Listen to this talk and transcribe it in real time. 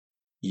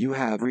You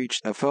have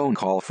reached a phone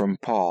call from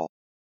Paul,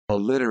 a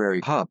Literary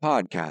Hub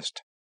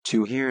podcast.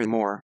 To hear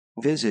more,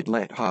 visit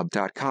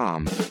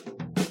lithub.com.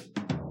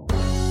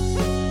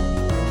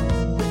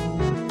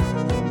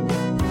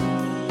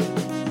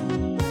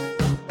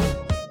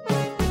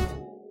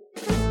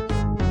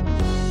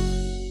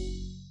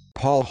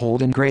 Paul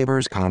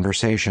Holdengraber's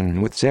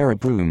conversation with Sarah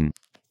Broom.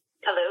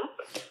 Hello?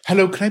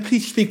 Hello, can I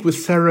please speak with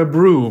Sarah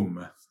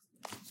Broom?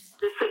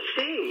 This is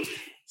she.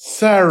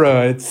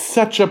 Sarah, it's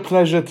such a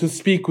pleasure to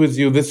speak with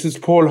you. This is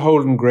Paul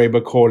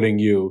Holdengraber calling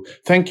you.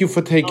 Thank you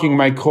for taking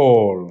my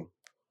call.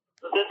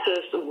 This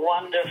is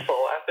wonderful.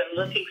 I've been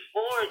looking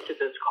forward to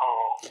this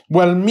call.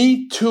 Well,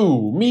 me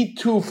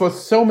too, for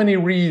so many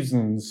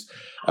reasons.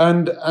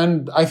 And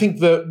I think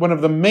that one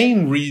of the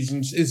main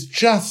reasons is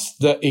just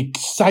the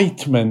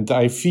excitement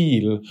I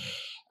feel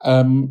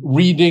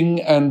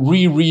reading and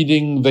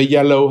rereading The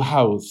Yellow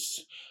House.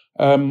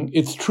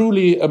 It's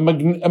truly a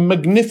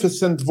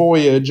magnificent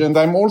voyage, and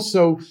I'm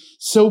also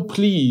so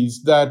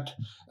pleased that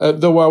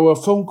though our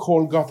phone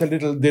call got a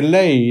little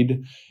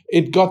delayed,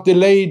 it got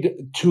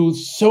delayed to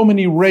so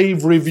many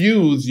rave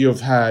reviews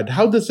you've had.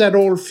 How does that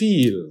all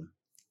feel?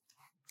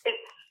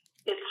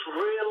 It's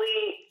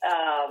really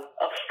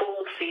a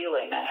full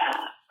feeling I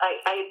have.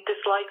 I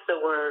dislike the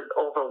word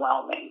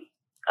overwhelming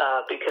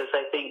because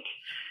I think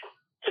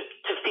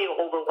to feel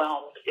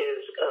overwhelmed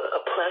is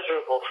a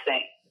pleasurable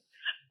thing.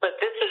 But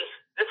this is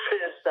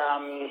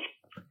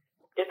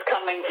it's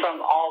coming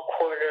from all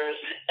quarters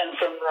and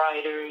from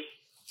writers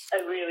I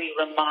really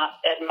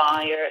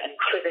admire and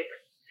critics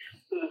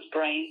whose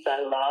brains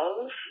I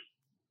love.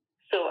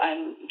 So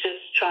I'm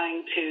just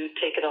trying to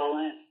take it all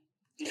in,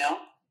 you know?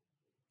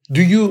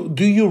 Do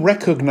you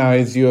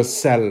recognize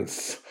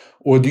yourself,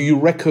 or do you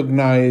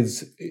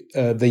recognize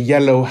The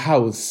Yellow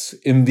House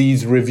in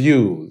these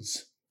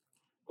reviews?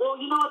 Well,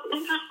 you know, it's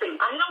interesting.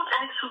 I don't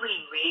actually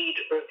read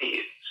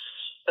reviews,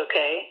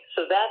 okay?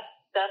 So that's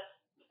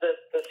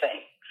the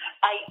thing.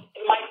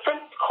 My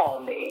friends call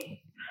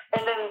me,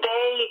 and then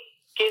they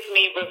give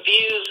me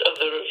reviews of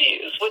the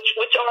reviews,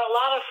 which are a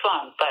lot of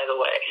fun, by the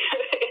way.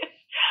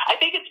 I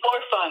think it's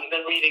more fun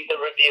than reading the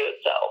review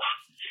itself.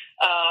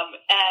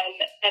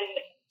 And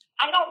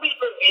I don't read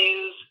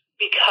reviews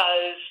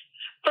because,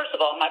 first of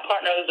all, my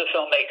partner who's a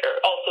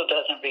filmmaker also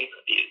doesn't read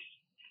reviews.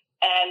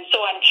 And so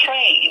I'm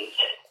trained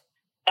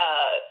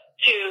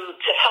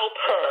to help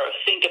her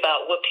think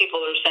about what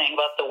people are saying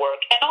about the work.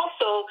 And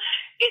also,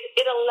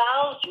 it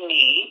allows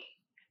me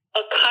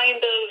a kind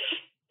of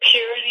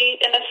purity,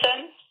 in a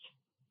sense,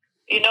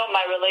 you know,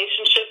 my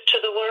relationship to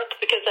the work,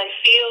 because I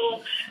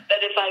feel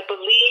that if I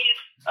believe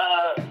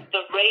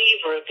the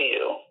rave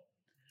review,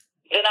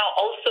 then I'll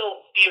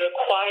also be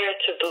required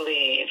to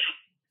believe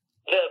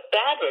the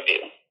bad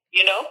review,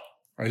 you know?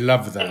 I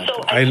love that.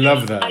 So I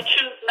love that. I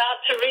choose not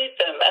to read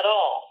them at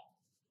all.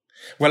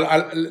 Well,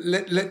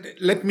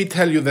 let me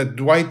tell you that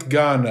Dwight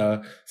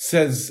Garner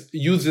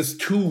uses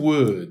two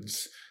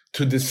words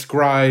to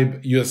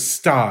describe your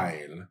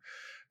style.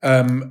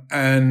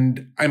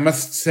 And I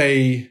must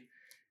say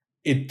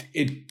it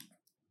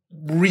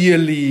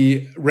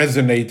really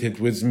resonated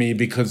with me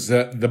because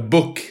the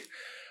book,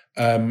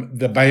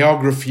 the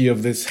biography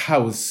of this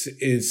house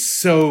is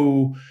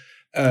so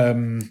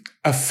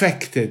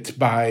affected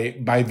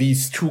by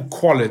these two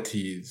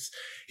qualities.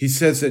 He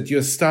says that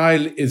your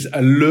style is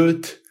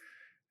alert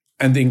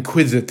and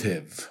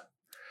inquisitive.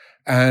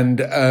 And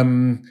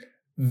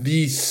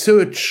the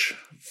search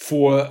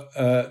for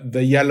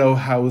the Yellow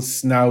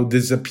House now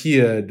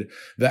disappeared,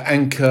 the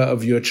anchor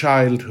of your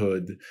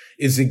childhood,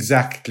 is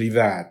exactly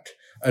that,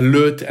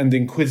 alert and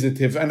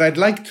inquisitive. And I'd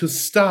like to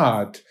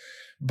start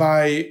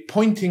by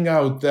pointing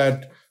out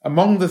that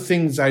among the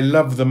things I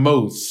love the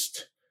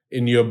most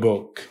in your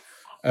book,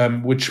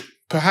 which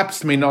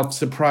perhaps may not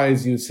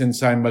surprise you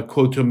since I'm a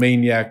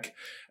quotomaniac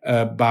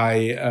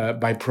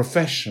by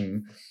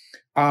profession,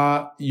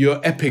 are your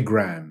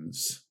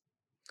epigrams,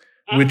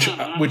 which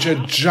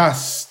are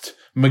just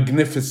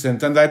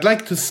magnificent. And I'd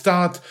like to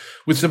start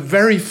with the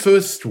very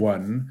first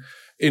one,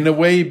 in a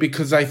way,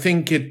 because I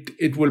think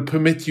it will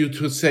permit you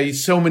to say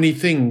so many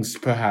things,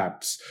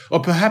 perhaps. Or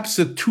perhaps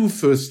the two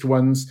first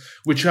ones,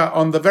 which are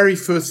on the very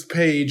first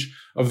page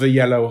of The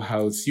Yellow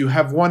House. You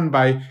have one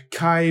by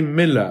Kai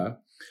Miller.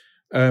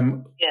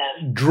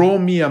 Draw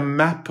me a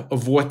map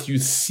of what you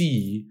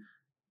see,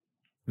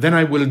 then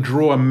I will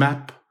draw a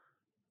map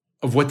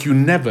of what you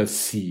never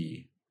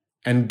see,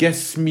 and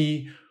guess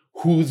me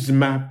whose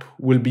map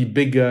will be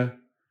bigger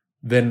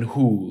than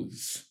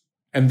whose.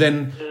 And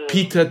then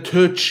Peter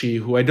Turchi,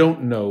 who I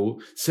don't know,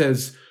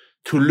 says,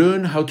 to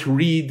learn how to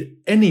read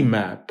any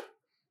map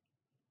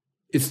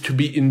is to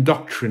be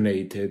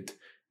indoctrinated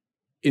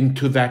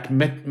into that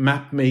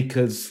map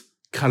maker's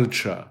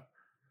culture.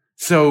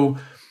 So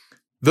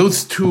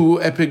those two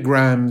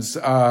epigraphs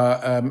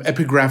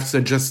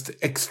are just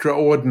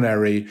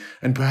extraordinary,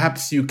 and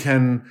perhaps you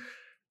can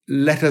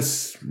let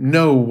us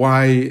know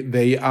why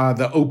they are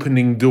the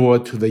opening door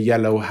to the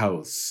Yellow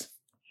House.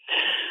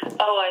 Oh,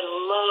 I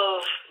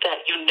love that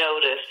you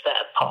noticed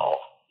that, Paul.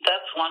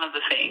 That's one of the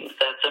things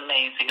that's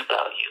amazing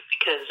about you,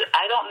 because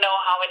I don't know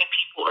how many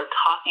people are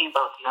talking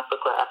about the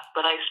epigraphs,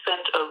 but I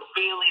spent a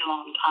really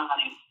long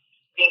time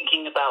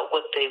thinking about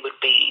what they would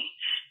be.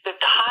 The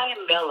Kai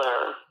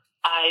Miller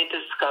I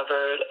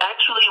discovered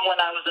actually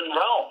when I was in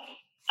Rome.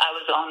 I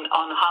was on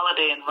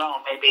holiday in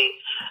Rome, maybe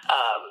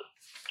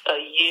a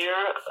year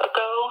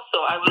ago.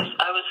 So I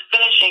was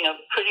finishing a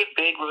pretty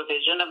big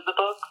revision of the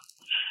book,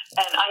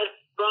 and I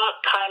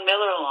brought Kai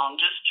Miller along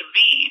just to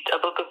read a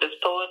book of his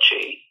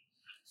poetry,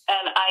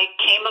 and I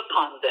came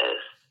upon this.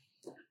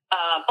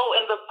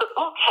 And the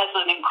book has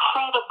an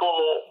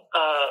incredible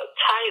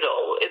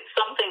title. It's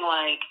something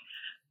like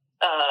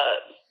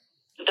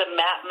 "The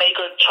Map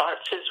Maker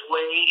Charts His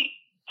Way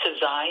to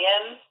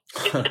Zion."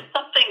 It's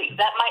something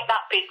that might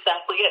not be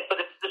exactly it, but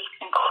it's this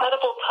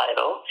incredible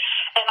title.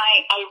 And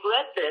I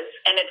read this,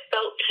 and it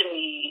felt to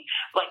me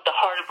like the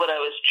heart of what I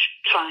was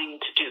trying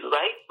to do,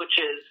 right? Which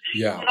is,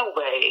 in a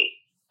way,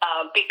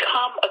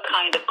 become a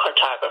kind of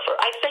cartographer.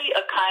 I say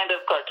a kind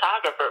of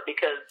cartographer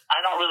because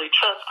I don't really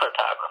trust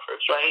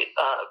cartographers, right?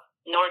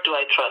 Nor do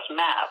I trust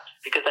maps,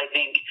 because I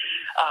think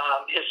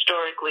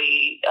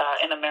historically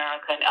in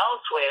America and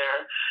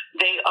elsewhere,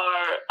 they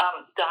are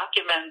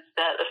documents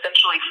that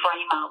essentially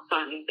frame out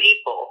certain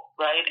people,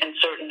 right, and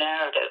certain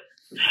narratives.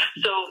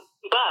 So,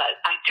 but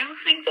I do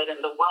think that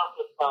in the work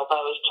itself,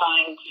 I was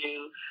trying to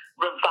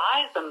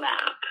revise a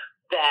map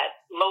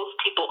that most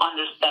people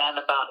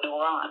understand about New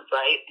Orleans,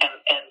 right?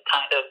 And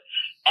kind of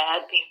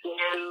add these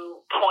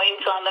new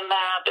points on the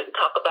map and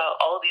talk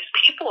about all these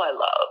people I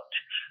loved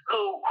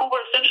who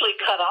were essentially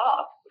cut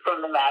off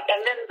from the map.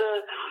 And then the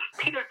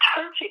Peter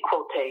Turchi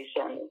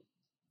quotation,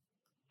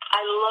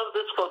 I love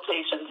this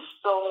quotation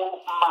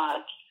so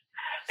much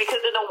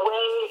because in a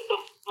way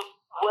it's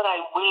what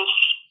I wish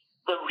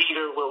the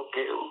reader will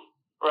do,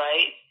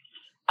 right?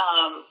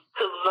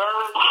 To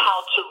learn how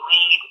to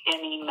read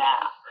any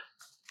map.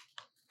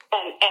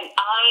 And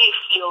I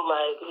feel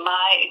like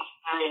my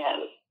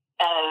experience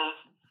as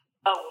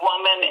a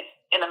woman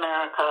in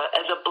America,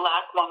 as a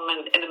Black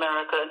woman in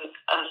America,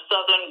 a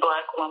Southern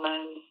Black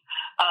woman,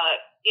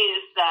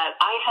 is that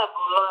I have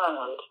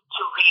learned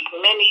to read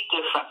many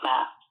different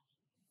maps,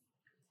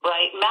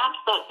 right? Maps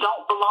that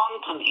don't belong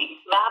to me,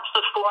 maps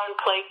of foreign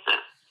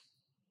places.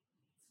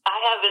 I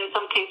have in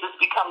some cases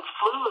become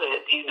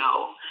fluid,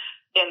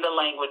 in the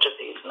language of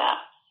these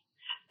maps.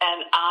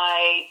 And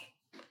I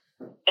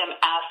am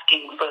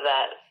asking for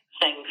that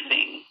same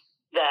thing,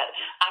 that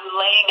I'm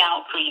laying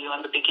out for you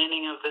in the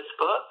beginning of this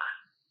book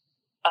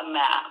a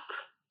map.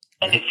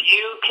 And if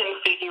you can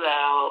figure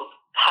out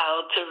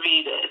how to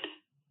read it,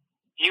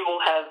 you will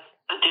have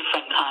a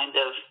different kind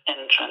of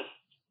entrance.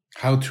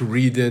 How to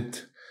read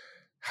it,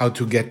 how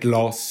to get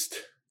lost,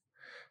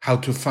 how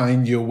to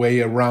find your way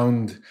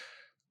around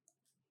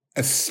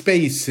a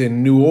space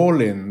in New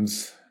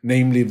Orleans,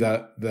 namely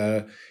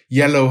the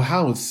yellow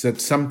house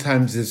that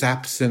sometimes is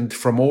absent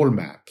from all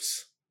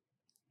maps.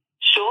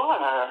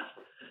 Sure.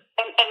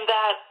 And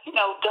that,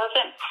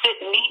 doesn't fit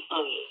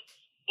neatly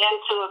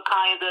into a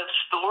kind of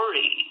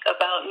story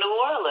about New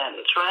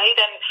Orleans, right?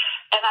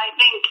 And I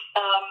think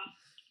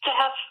to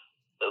have,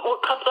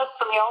 what comes up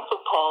for me also,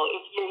 Paul,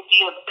 is the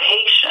idea of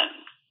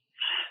patience,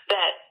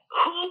 that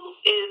who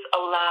is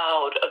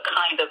allowed a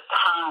kind of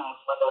time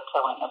when they're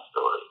telling a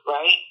story,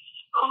 right?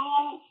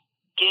 Who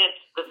gets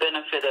the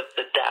benefit of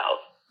the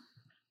doubt,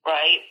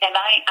 right? And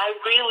I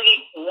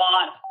really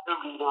want the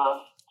reader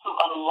to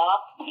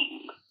unlock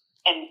things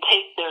and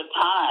take their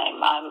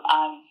time.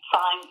 I'm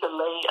trying to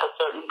lay a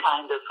certain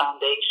kind of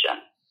foundation.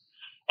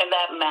 And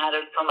that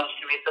mattered so much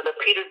to me. So the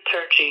Peter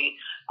Turchi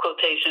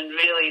quotation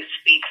really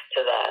speaks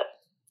to that.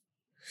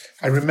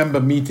 I remember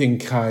meeting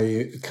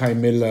Kai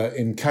Miller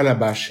in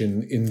Calabash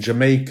in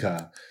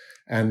Jamaica,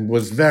 and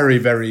was very,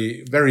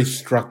 very, very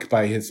struck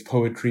by his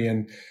poetry,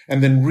 and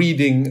then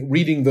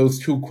reading those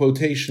two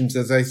quotations,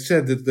 as I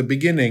said at the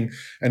beginning,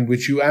 and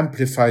which you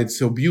amplified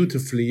so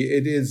beautifully.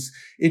 It is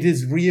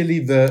really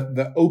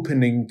the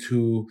opening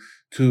to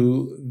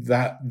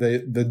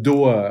the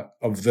door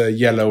of the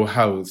yellow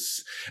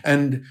house,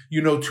 and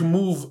to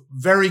move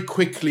very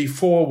quickly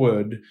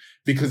forward,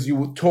 because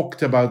you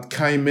talked about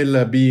Kai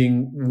Miller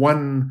being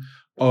one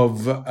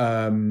of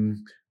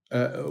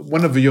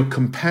your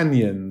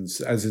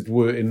companions, as it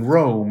were, in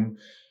Rome.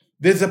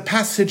 There's a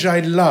passage I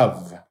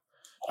love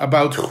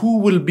about who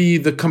will be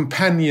the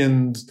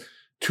companions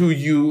to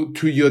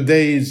your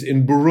days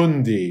in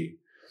Burundi.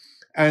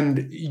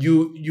 And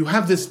you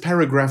have this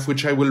paragraph,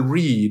 which I will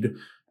read,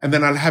 and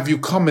then I'll have you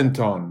comment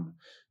on.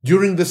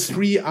 During the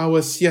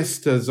 3-hour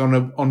siestas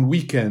on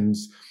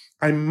weekends,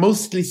 I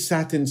mostly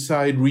sat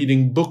inside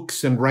reading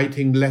books and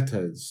writing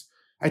letters.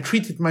 I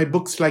treated my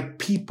books like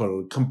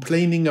people,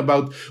 complaining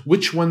about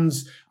which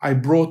ones I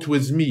brought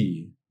with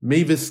me.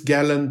 Mavis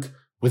Gallant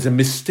was a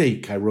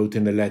mistake, I wrote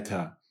in a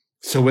letter.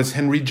 So was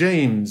Henry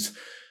James.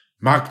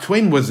 Mark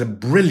Twain was a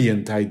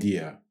brilliant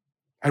idea.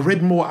 I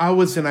read more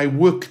hours than I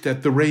worked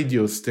at the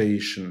radio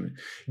station.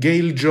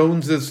 Gail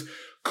Jones's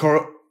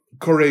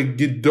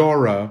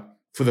Corregidora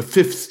for the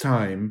 5th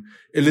time,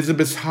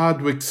 Elizabeth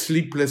Hardwick's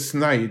Sleepless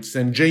Nights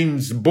and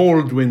James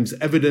Baldwin's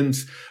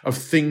Evidence of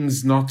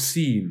Things Not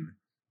Seen.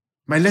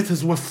 My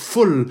letters were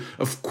full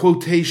of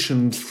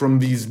quotations from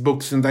these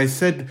books, and I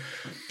said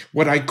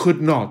what I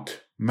could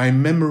not. My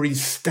memory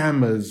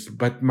stammers,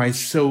 but my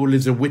soul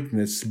is a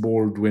witness,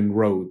 Baldwin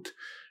wrote.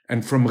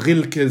 And from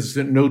Rilke's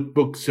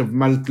Notebooks of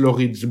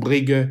Maltlorid's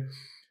Brigge,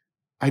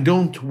 I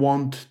don't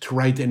want to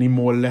write any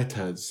more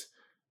letters.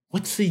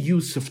 What's the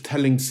use of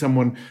telling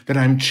someone that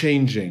I'm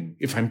changing?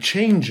 If I'm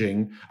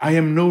changing, I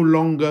am no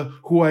longer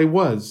who I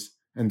was.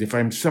 And if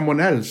I'm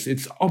someone else,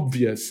 it's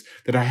obvious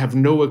that I have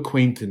no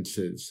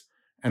acquaintances,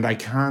 and I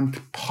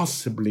can't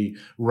possibly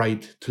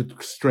write to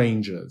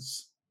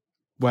strangers.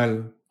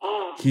 Well,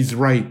 he's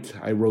right,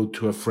 I wrote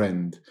to a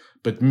friend,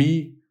 but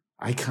me,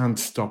 I can't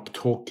stop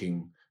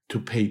talking to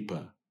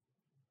paper.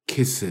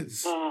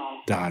 Kisses,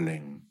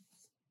 darling.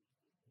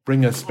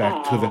 Bring us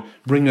back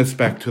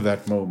to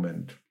that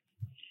moment.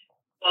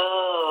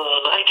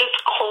 Oh, I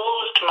just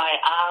closed my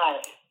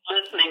eyes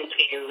listening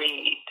to you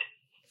read,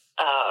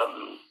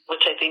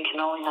 which I think can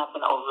only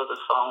happen over the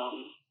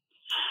phone.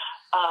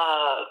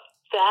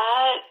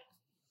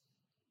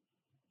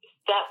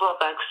 That brought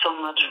back so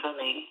much for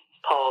me,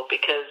 Paul,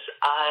 because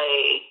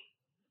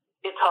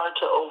it's hard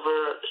to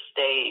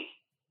overstate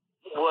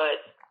what,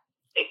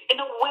 in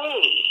a way,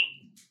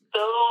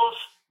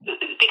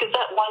 because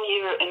that 1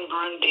 year in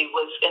Burundi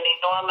was an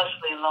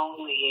enormously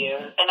lonely year,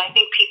 and I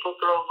think people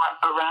throw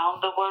around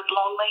the word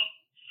lonely,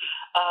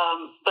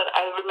 but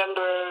I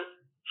remember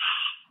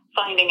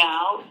finding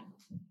out,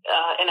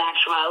 in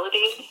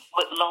actuality,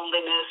 what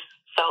loneliness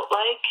felt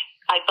like.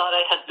 I thought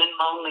I had been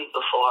lonely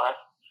before,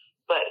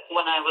 but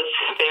when I was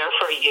there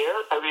for a year,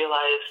 I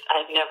realized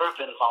I had never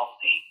been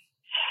lonely,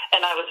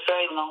 and I was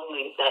very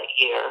lonely that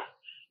year,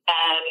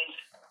 and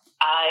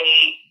I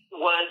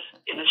was,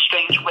 in a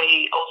strange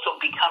way, also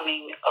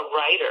becoming a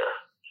writer,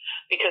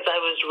 because I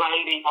was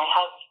writing. I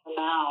have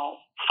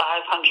now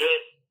 500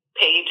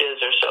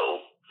 pages or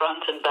so,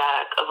 front and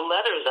back, of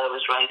letters I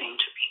was writing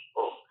to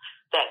people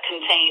that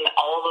contain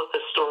all of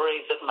the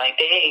stories of my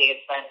days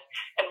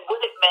and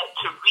what it meant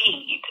to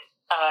read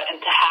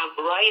and to have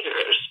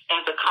writers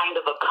as a kind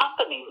of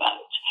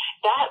accompaniment.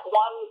 That 1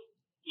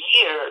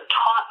 year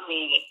taught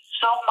me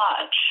so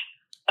much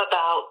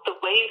about the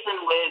ways in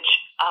which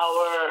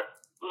our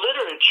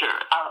literature,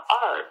 our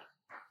art,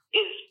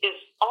 is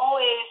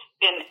always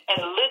in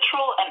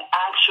literal and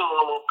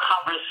actual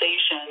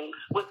conversation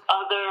with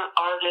other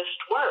artist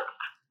work,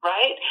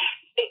 right?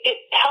 It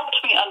helped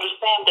me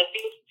understand that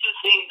these two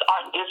things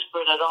aren't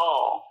disparate at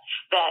all,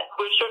 that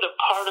we're sort of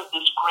part of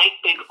this great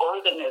big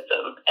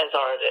organism as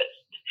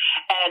artists.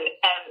 And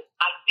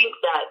I think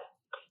that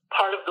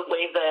part of the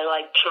way that I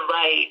like to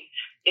write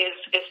is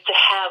to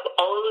have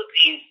all of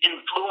these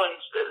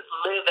influences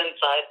live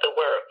inside the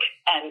work,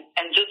 and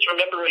just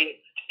remembering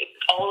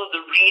all of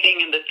the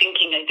reading and the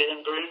thinking I did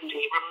in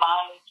Burundi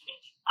reminds me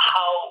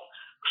how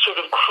sort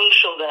of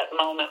crucial that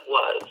moment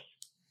was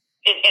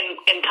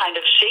in kind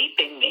of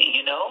shaping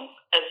me,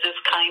 as this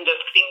kind of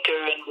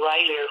thinker and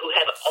writer who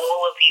had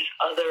all of these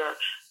other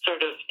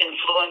sort of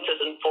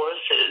influences and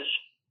forces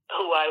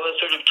who I was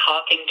sort of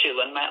talking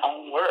to in my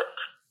own work.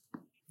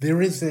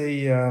 There is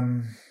a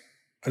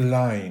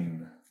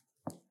line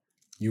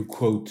you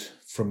quote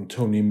from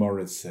Toni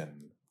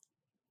Morrison,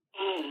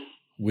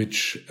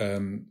 which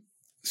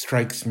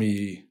strikes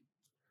me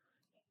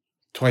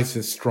twice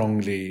as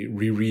strongly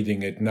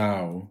rereading it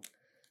now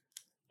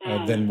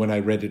than when I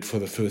read it for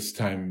the first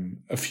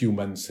time a few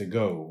months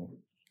ago,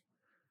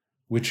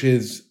 which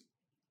is,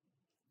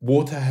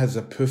 water has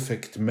a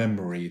perfect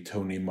memory,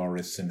 Toni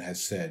Morrison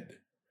has said,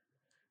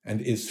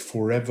 and is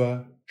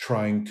forever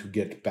trying to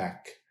get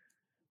back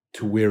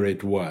to where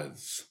it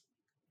was.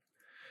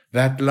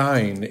 That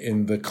line,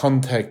 in the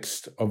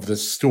context of the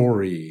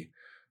story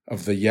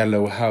of the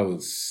Yellow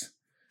House,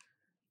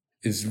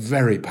 is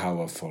very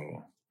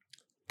powerful.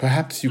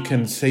 Perhaps you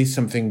can say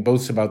something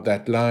both about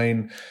that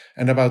line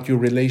and about your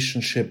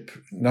relationship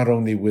not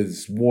only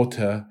with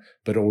water,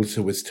 but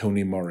also with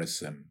Toni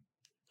Morrison.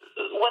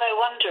 What I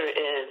wonder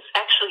is,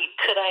 actually,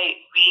 could I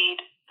read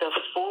the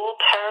full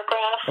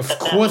paragraph?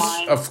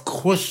 Of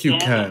course you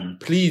can.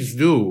 Please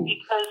do.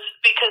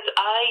 Because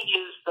I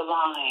use the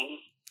line,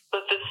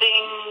 but the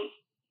thing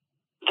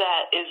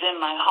that is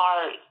in my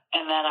heart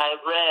and that I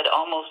read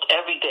almost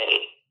every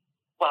day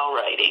while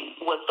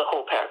writing was the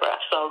whole paragraph,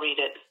 so I'll read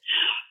it.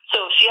 So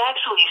she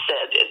actually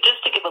said,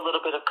 just to give a little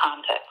bit of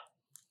context,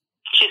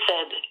 she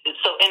said,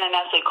 so in an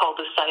essay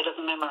called The Site of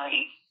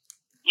Memory,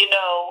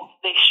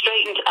 they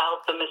straightened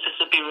out the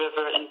Mississippi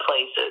River in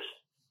places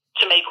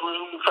to make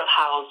room for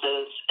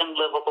houses and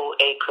livable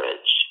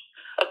acreage.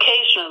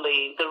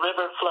 Occasionally, the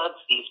river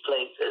floods these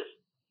places.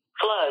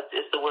 Flood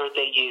is the word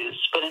they use,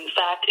 but in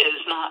fact, it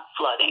is not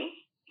flooding.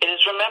 It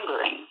is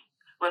remembering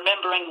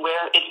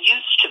where it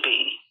used to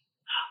be.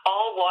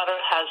 All water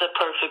has a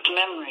perfect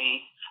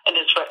memory and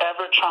is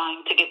forever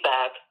trying to get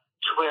back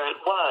to where it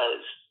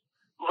was.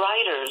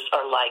 Writers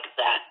are like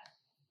that,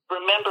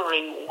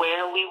 remembering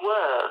where we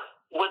were,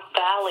 what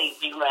valley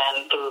we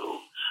ran through,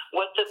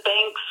 what the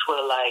banks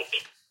were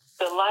like,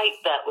 the light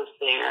that was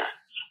there,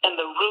 and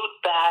the route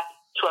back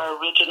to our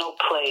original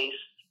place.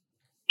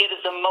 It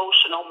is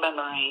emotional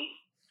memory,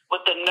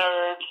 what the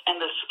nerves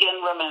and the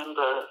skin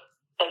remember,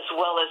 as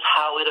well as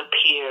how it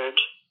appeared.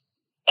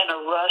 And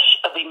a rush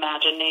of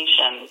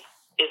imagination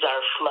is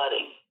our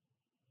flooding.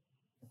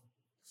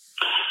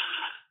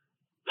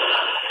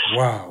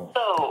 Wow.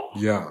 So,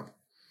 yeah.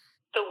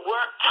 the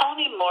work,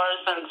 Toni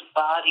Morrison's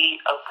body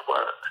of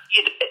work.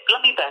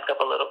 Let me back up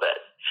a little bit.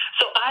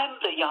 So I'm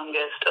the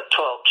youngest of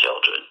 12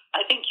 children.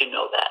 I think you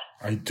know that.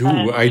 I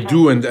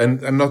do,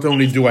 and not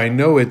only do I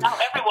know it. Now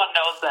everyone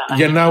knows that.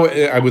 Yeah, now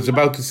I was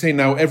about to say,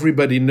 now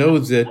everybody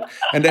knows it,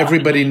 and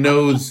everybody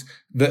knows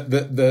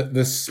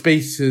the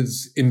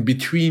spaces in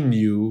between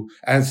you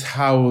as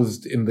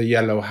housed in the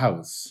Yellow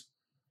House.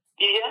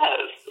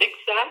 Yes,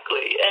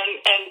 exactly.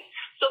 And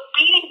so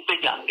being the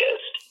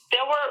youngest,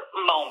 there were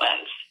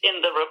moments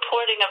in the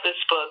reporting of this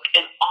book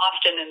and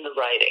often in the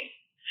writing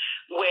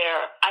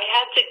where I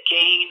had to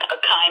gain a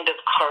kind of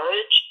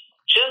courage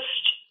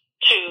just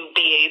to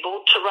be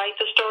able to write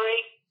the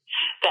story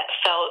that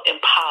felt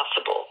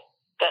impossible.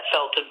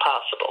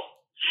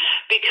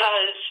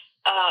 Because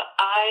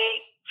I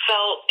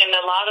felt in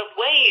a lot of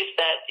ways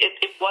that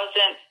it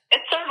wasn't,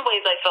 in certain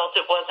ways I felt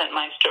it wasn't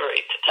my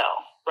story to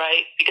tell,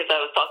 right? Because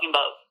I was talking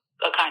about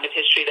a kind of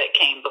history that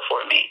came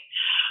before me.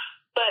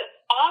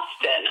 But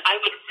often I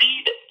would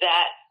read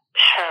that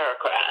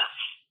paragraph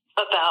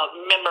about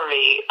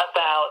memory,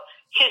 about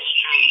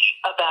history,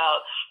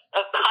 about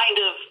a kind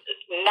of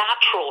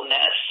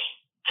naturalness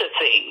to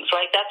things,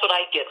 right? That's what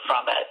I get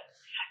from it.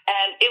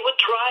 And it would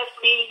drive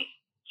me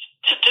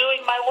to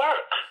doing my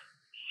work.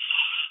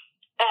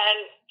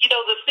 And,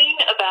 the thing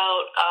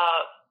about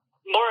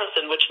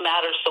Morrison, which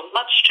matters so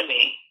much to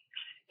me,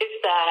 is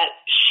that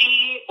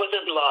she was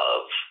in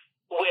love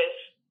with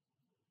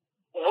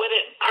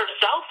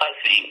herself, I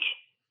think,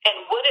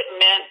 and what it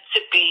meant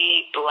to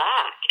be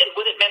Black and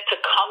what it meant to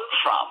come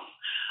from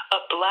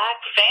a Black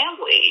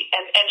family.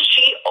 And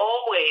she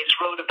always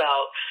wrote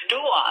about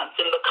nuance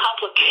and the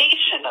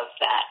complication of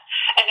that.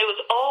 And it was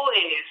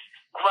always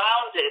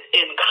grounded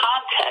in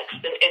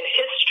context and in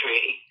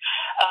history.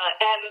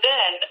 And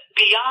then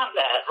beyond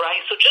that,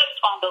 right? So just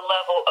on the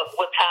level of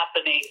what's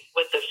happening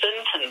with the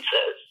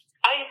sentences,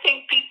 I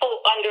think people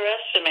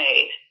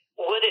underestimate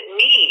what it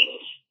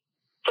means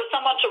for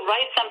someone to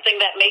write something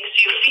that makes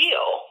you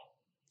feel,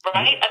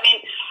 right? I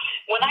mean,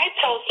 when I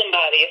tell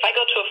somebody, if I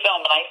go to a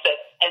film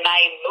and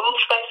I'm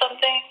moved by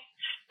something,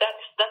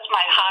 that's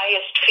my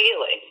highest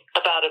feeling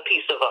about a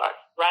piece of art,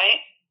 right?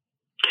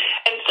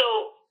 And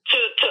so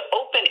to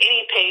open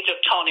any page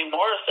of Toni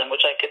Morrison,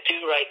 which I could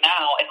do right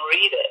now, and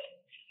read it,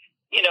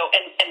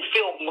 and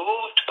feel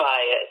moved by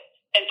it,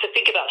 and to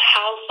think about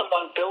how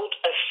someone built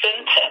a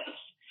sentence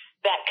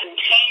that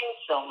contains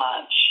so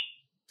much,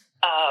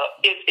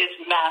 is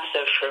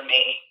massive for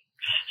me.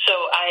 So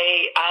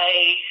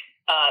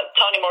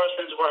Toni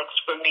Morrison's works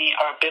for me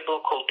are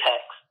biblical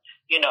texts,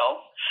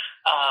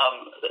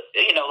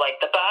 like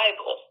the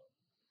Bible.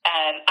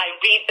 And I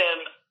read them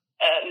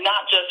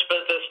not just for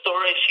the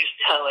story she's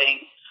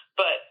telling,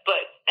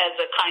 but as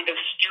a kind of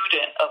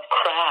student of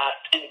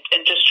craft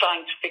and just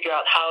trying to figure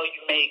out how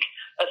you make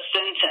a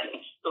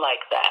sentence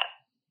like that.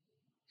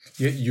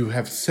 You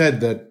have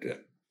said that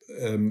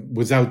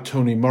without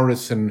Toni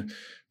Morrison,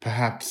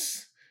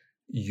 perhaps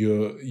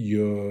your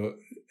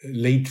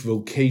late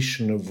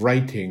vocation of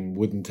writing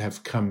wouldn't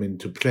have come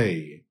into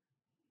play.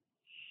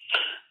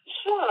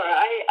 Sure,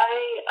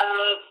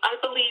 I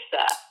believe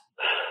that.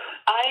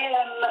 I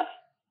am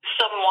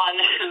someone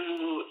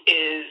who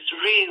is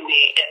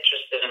really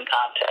interested in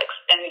context.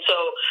 And so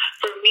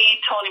for me,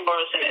 Toni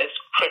Morrison is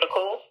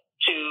critical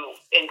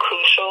and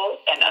crucial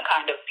and a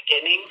kind of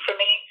beginning for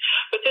me.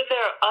 But then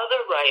there are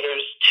other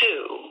writers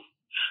too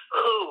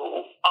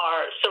who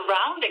are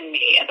surrounding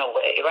me in a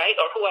way, right?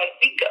 Or who I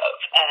think of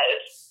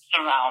as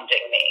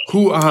surrounding me.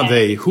 Who are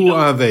they? Who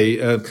are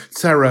they?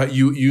 Sarah,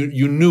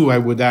 you knew I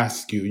would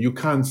ask you. You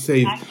can't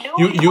say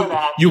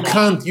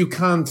you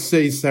can't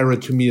say, Sarah,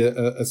 to me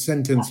a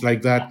sentence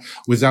like that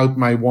without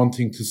my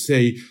wanting to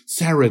say,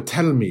 Sarah,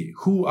 tell me,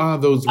 who are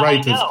those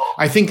writers?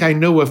 I think I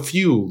know a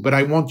few, but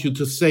I want you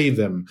to say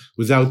them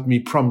without me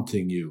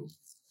prompting you.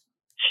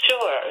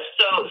 Sure.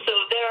 So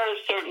there are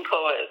certain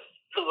poets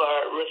who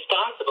are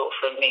responsible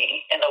for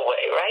me in a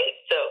way, right?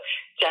 So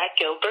Jack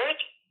Gilbert,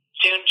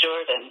 June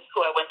Jordan,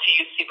 who I went to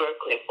UC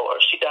Berkeley for.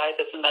 She died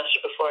the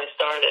semester before I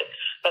started,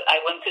 but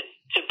I went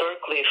to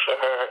Berkeley for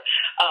her.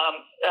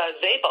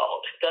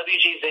 Sebald,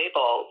 W.G.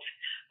 Sebald,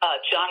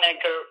 John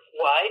Edgar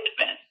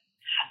Wideman,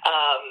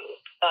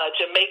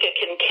 Jamaica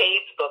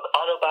Kincaid's book,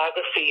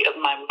 Autobiography of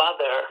My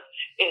Mother,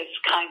 is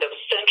kind of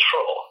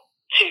central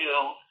to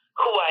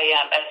who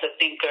I am as a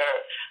thinker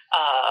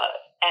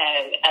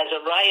and as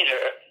a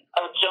writer.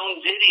 Joan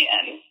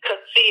Didion,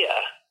 Coetzee,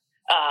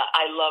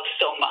 I love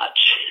so much.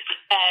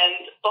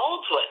 And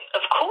Baldwin,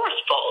 of course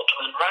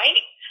Baldwin,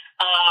 right?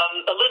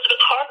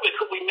 Elizabeth Hardwick,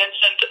 who we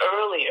mentioned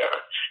earlier.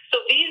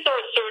 So these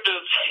are sort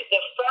of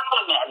the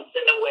firmaments,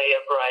 in a way,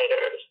 of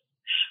writers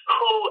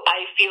who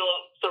I feel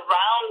surround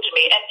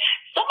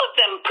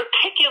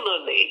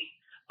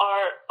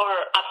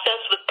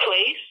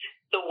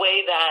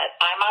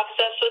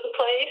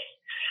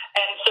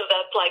And so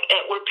that's like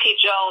Edward P.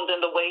 Jones and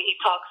the way he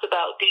talks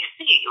about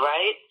D.C.,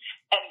 right?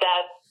 And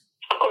that,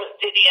 of course,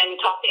 Didion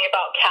talking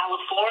about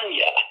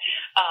California.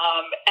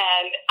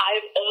 And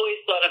I've always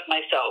thought of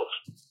myself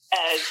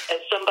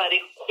as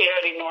somebody who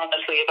cared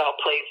enormously about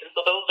places.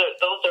 So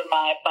those are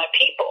my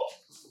people.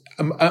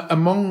 I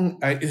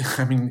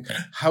mean,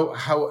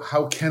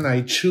 how can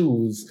I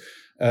choose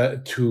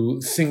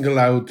to single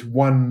out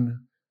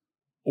one,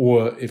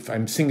 or if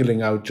I'm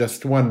singling out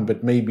just one,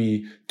 but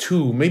maybe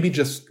two, maybe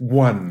just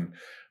one,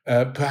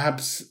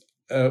 perhaps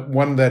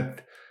one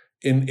that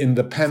in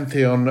the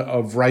pantheon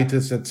of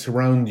writers that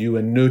surround you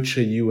and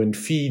nurture you and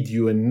feed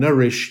you and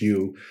nourish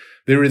you,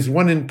 there is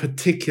one in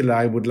particular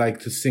I would like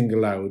to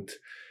single out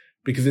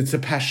because it's a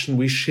passion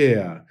we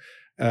share.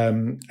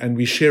 And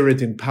we share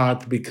it in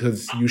part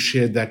because you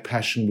shared that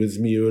passion with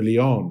me early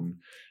on.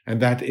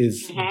 And that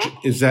is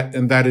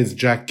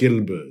Jack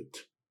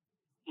Gilbert.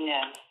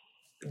 Yeah.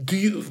 Do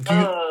you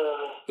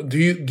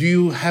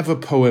have a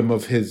poem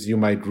of his you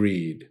might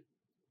read?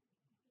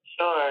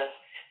 Sure.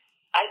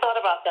 I thought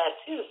about that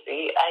too,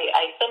 see.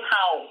 I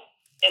somehow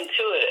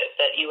intuited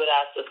that you would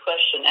ask this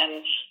question.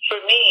 And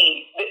for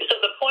me, so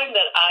the poem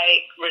that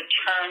I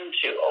return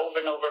to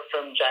over and over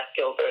from Jack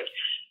Gilbert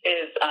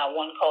is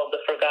one called The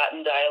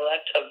Forgotten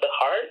Dialect of the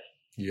Heart.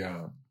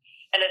 Yeah.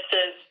 And it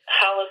says,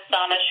 how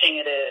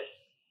astonishing it is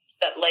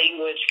that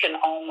language can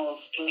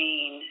almost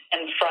mean,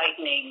 and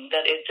frightening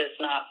that it does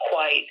not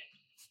quite.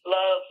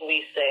 Love,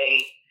 we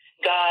say.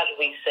 God,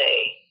 we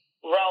say.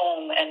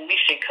 Rome and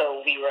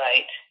Mexico, we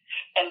write.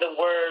 And the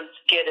words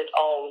get it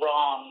all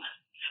wrong.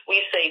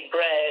 We say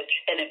bread,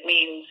 and it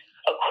means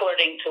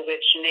according to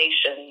which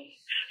nation.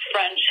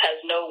 French has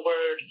no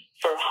word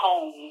for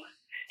home,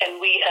 and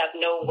we have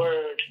no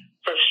word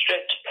for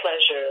strict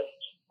pleasure.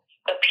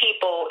 A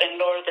people in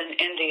northern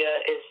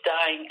India is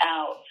dying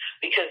out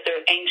because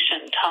their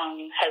ancient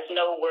tongue has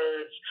no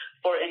words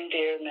for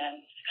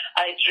endearment.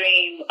 I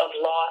dream of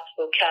lost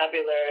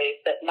vocabularies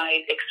that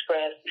might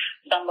express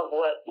some of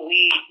what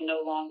we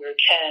no longer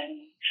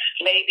can.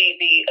 Maybe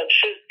the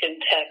Etruscan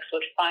text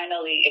would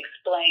finally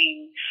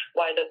explain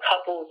why the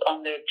couples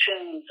on their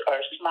tombs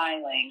are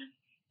smiling,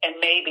 and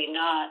maybe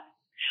not.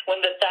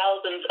 When the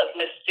thousands of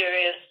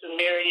mysterious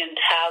Sumerian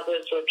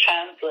tablets were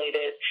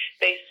translated,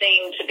 they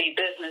seemed to be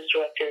business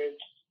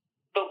records.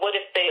 But what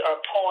if they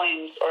are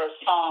poems or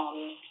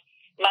songs?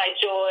 My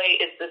joy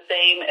is the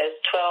same as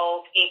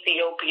 12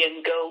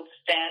 Ethiopian goats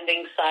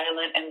standing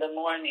silent in the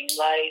morning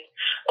light.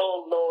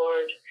 O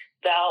Lord,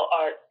 thou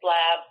art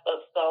slabs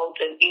of salt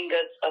and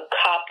ingots of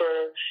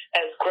copper,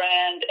 as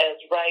grand as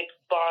ripe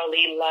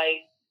barley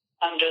light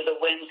under the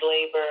wind's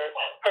labor.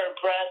 Her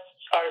breasts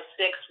are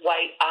 6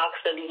 white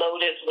oxen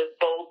loaded with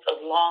bolts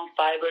of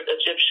long-fibered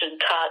Egyptian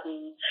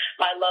cotton.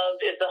 My love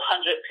is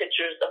 100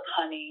 pitchers of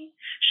honey.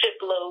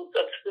 Shiploads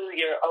of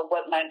suya are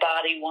what my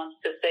body wants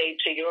to say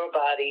to your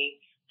body.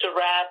 To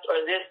wrath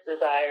or this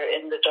desire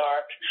in the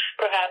dark.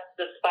 Perhaps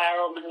the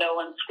spiral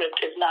Minoan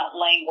script is not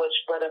language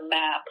but a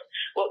map.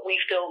 What we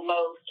feel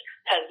most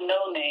has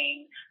no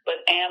name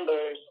but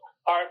ambers,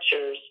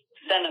 archers,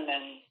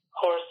 cinnamon,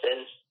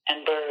 horses,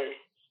 and birds.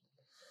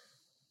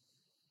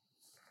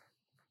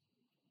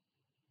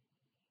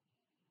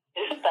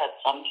 Isn't that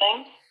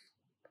something?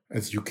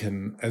 As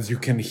you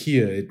can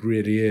hear, it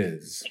really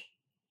is.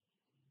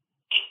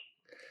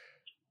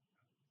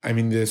 I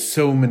mean, there's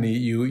so many.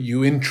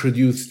 You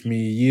introduced me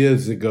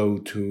years ago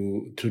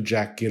to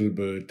Jack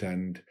Gilbert,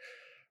 and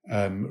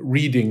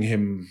reading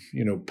him,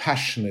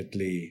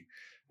 passionately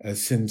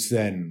since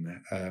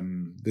then.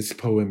 This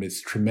poem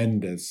is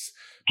tremendous.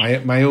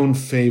 My own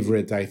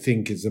favorite, I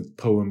think, is a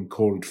poem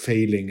called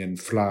 "Failing and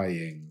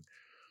Flying."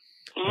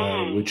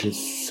 Which is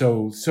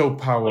so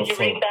powerful. Would you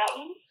read that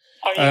one?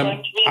 Are you going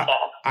to read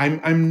that?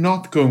 I'm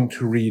not going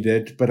to read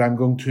it, but I'm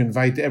going to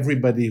invite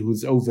everybody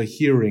who's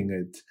overhearing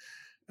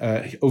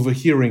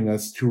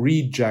us to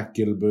read Jack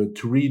Gilbert,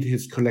 to read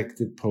his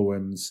collected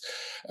poems,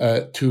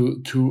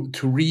 to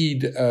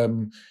read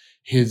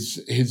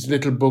his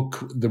little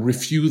book, The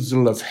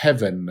Refusal of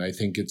Heaven, I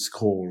think it's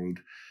called.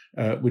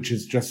 Which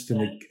is just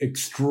an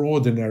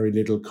extraordinary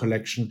little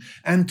collection,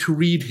 and to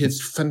read his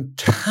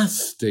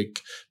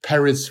fantastic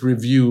Paris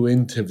Review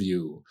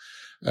interview,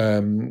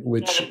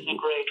 which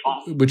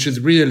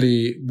is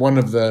really one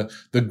of the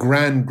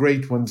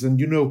great ones.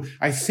 And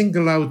I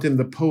single out in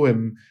the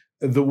poem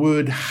the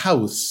word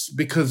house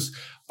because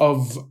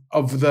of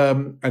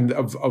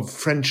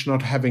French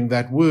not having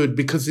that word,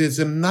 because there's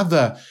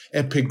another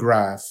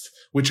epigraph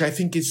which I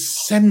think is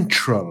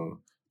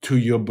central to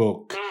your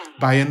book,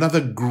 by another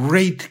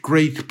great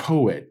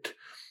poet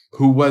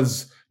who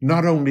was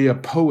not only a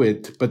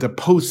poet, but a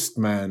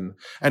postman,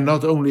 and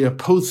not only a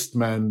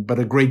postman, but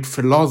a great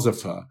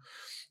philosopher.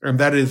 And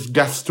that is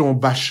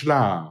Gaston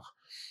Bachelard.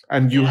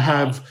 And you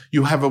have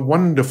a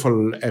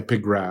wonderful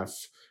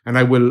epigraph and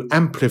I will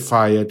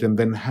amplify it and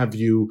then have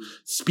you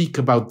speak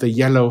about the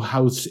yellow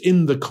house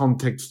in the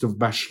context of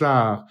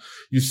Bachelard.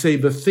 You say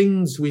the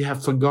things we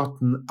have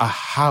forgotten are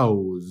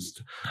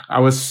housed.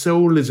 Our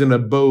soul is an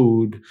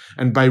abode,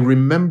 and by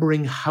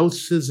remembering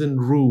houses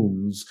and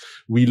rooms,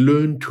 we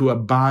learn to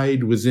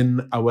abide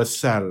within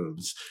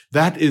ourselves.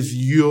 That is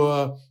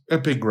your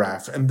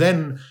epigraph. And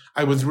then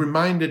I was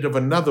reminded of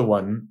another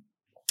one.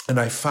 And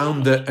I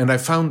found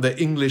the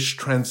English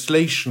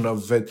translation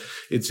of it.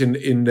 It's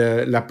in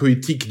La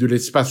Poétique de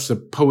l'Espace, the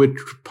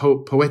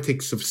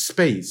Poetics of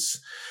Space.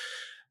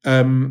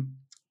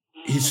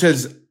 He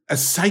says, a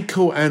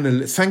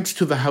psychoanalyst, thanks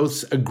to the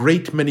house, a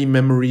great many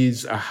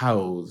memories are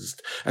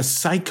housed. A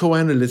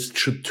psychoanalyst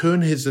should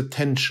turn his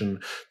attention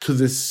to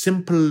this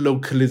simple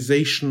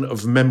localization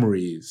of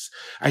memories.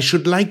 I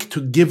should like to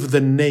give the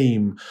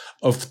name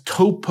of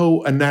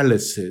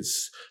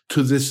topoanalysis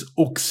to this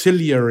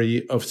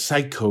auxiliary of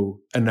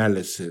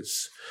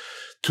psychoanalysis.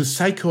 To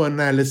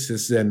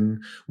psychoanalysis, then,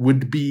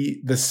 would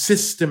be the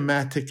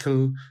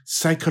systematical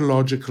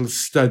psychological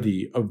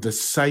study of the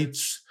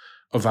sites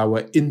of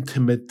our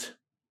intimate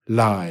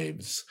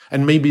lives.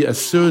 And maybe a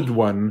third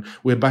one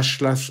where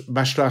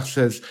Bachelard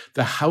says,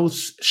 the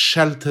house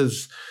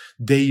shelters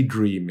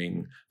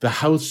daydreaming, the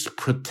house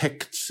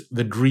protects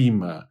the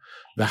dreamer,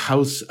 the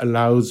house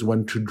allows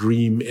one to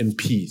dream in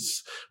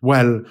peace.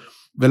 Well,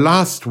 the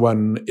last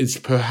one is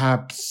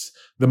perhaps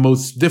the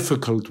most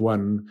difficult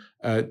one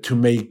to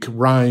make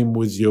rhyme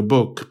with your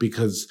book,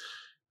 because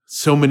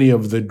so many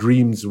of the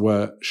dreams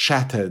were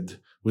shattered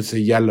with the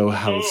yellow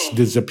house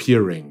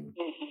disappearing.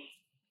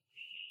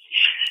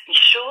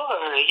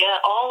 Sure, yeah,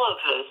 all of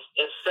this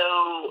is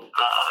so,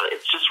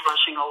 it's just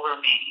rushing over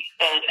me.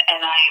 And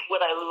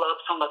what I love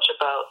so much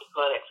about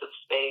Poetics of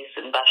Space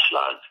and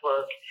Bachelard's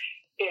work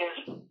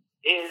is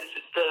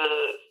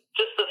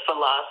just the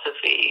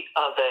philosophy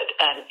of it.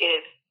 And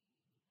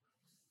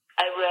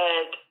I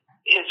read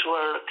his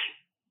work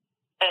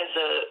as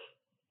a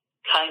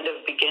kind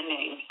of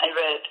beginning. I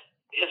read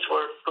his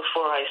work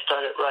before I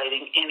started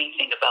writing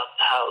anything about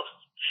the house,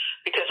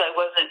 because I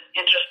wasn't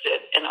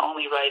interested in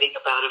only writing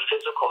about a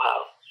physical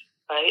house,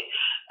 right?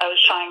 I was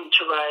trying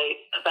to write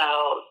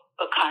about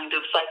a kind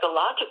of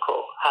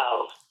psychological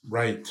house.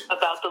 Right.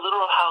 About the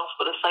literal house,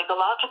 but a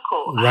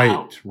psychological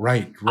house.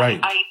 Right.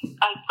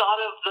 I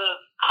thought of the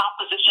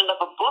composition of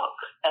a book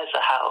as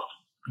a house.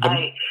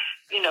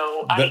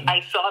 I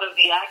thought of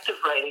the act of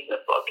writing the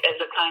book as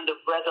a kind of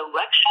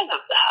resurrection of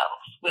the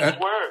house with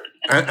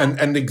words.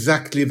 And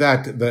exactly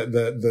that,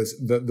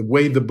 the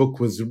way the book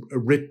was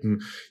written,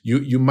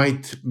 you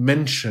might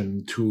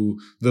mention to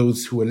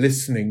those who are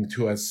listening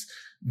to us,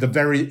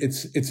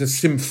 it's a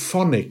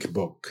symphonic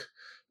book,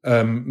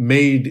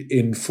 made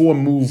in 4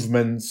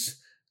 movements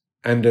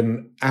and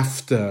an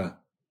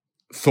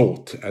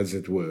afterthought, as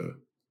it were.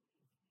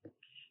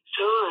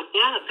 Sure,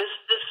 yeah.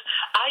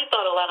 I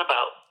thought a lot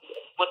about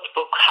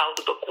how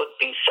the book would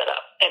be set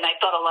up, and I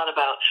thought a lot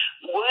about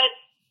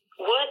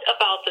what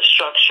about the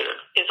structure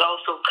is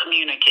also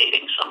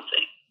communicating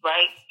something,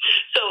 right?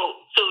 So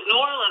New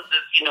Orleans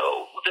is,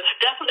 the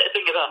definite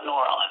thing about New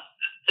Orleans.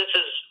 This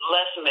is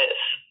less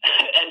myth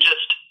and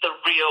just the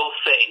real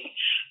thing.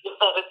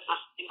 But it's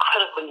this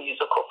incredibly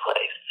musical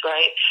place,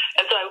 right?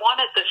 And so I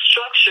wanted the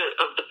structure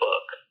of the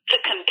book to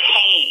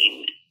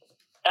contain,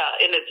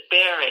 in its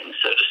bearing,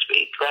 so to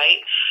speak,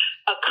 right,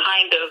 a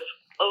kind of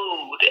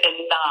ode and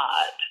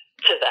nod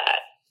to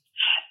that.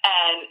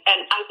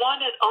 And I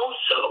wanted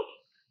also,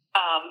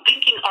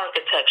 thinking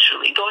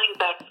architecturally, going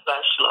back to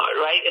Bachelard,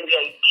 right, and the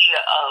idea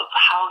of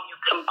how you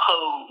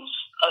compose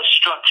a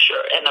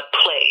structure and a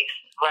place,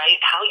 right,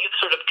 how you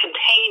sort of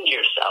contain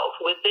yourself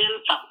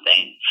within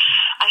something.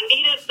 I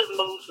needed the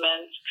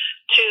movement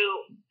to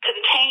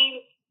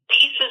contain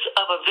pieces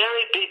of a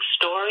very big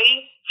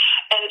story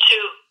and to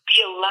be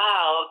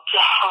allowed to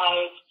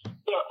have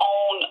their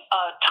own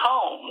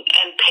tone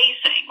and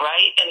pacing,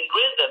 right, and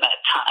rhythm at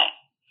times.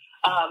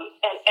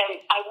 And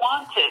I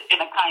wanted,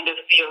 in a kind of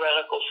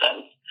theoretical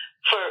sense,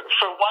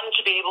 for one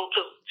to be able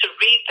to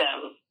read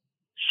them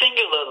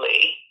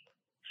singularly,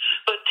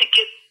 but to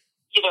get,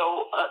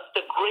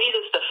 the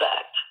greatest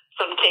effect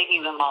from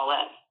taking them all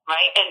in,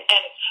 right?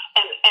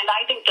 And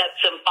I think that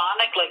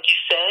symphonic, like you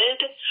said,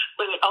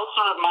 but it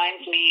also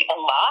reminds me a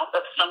lot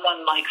of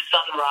someone like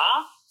Sun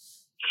Ra.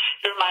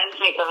 It reminds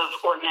me of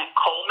Ornette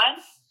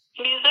Coleman's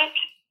music.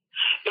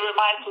 It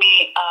reminds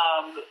me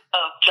of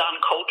John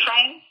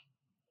Coltrane.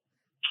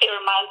 It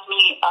reminds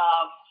me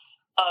of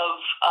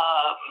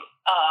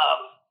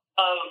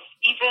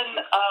even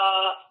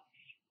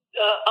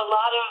a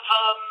lot of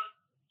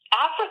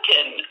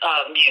African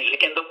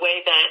music and the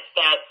way that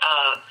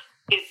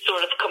it's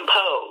sort of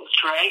composed,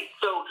 right?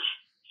 So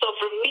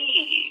for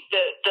me,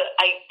 the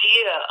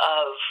idea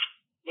of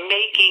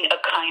making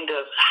a kind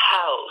of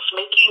house,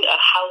 making a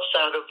house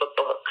out of a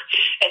book,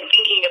 and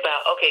thinking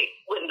about, okay,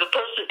 when the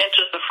person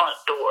enters the front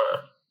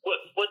door,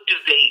 what do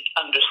they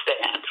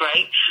understand,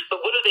 right?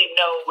 But what do they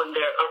know when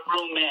they're a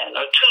room in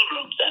or 2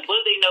 rooms in? What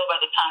do they know by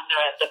the time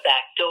they're at the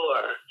back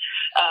door?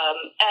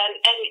 And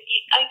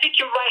I think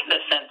you're right in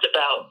a sense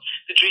about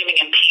the dream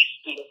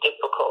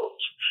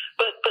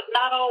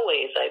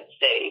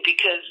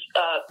because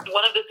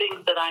one of the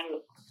things that I'm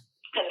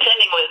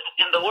contending with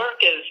in the work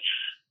is,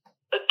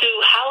 do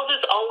houses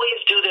always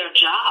do their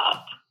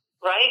job,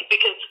 right?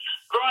 Because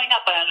growing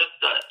up, I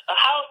understood a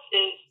house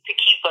is to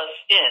keep us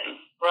in,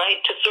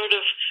 right? To sort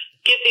of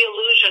give the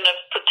illusion of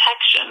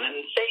protection and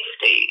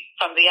safety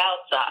from the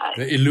outside.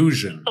 The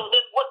illusion. So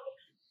then what?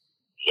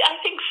 Yeah, I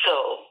think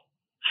so.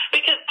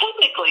 Because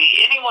technically,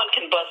 anyone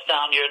can bust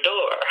down your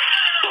door.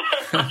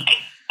 Right?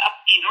 I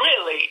mean,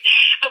 really,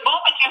 the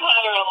moment you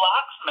hire a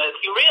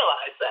locksmith, you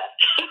realize that.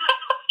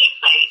 You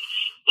say,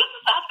 this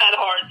is not that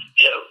hard to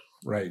do.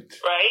 Right.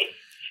 Right?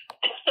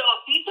 And so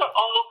these are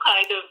all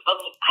kind of,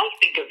 I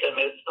think of them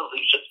as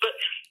illusions, but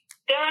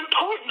they're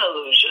important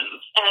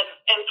illusions.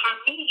 And for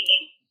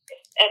me,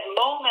 at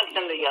moments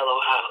in the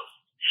Yellow House,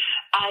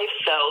 I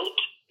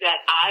felt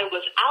that I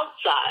was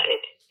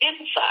outside,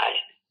 inside,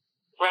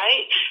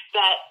 right?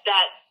 That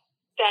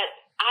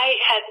I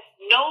had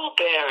no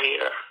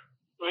barrier,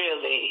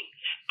 really,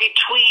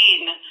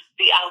 between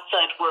the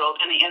outside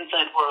world and the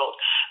inside world,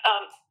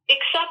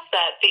 except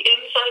that the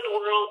inside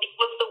world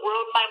was the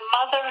world my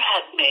mother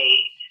had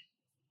made.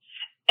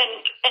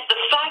 And the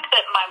fact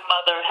that my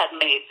mother had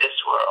made this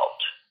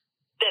world,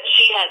 that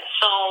she had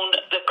sewn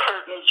the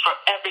curtains for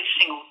every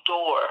single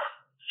door,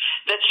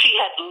 that she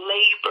had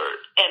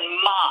labored and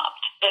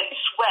mopped and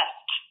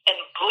swept and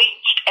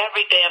bleached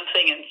every damn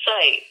thing in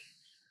sight,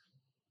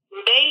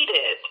 made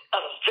it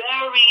a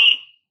very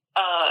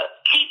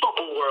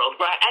capable world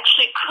where I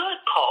actually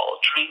could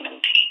call dream and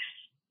peace.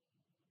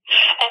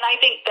 And I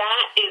think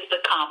that is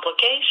the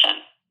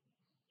complication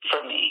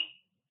for me.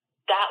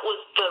 That was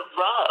the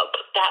rub.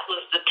 That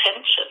was the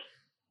tension.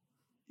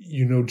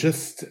 You know,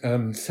 just,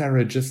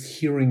 Sarah, just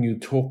hearing you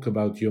talk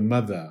about your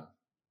mother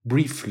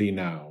briefly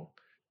now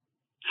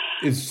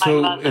is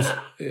so,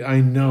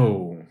 I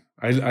know.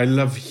 I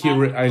love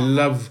hearing, I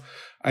love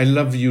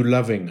you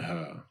loving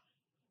her.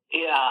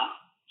 Yeah.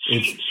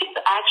 She's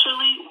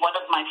actually one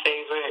of my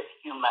favorite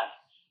humans.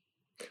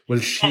 Well,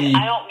 she... And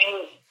I don't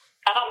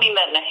mean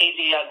that in a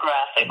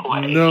hagiographic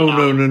way.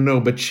 No.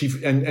 But she,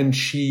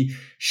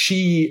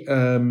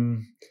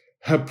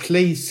 her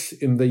place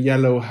in the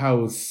Yellow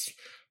House,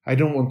 I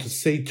don't want to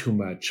say too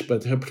much,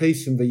 but her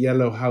place in the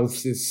Yellow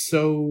House is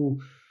so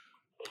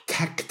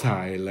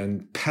tactile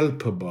and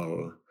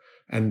palpable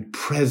and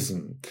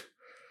present,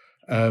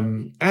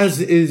 as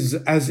is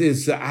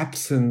the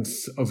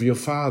absence of your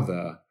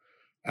father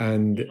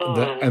and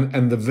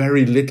the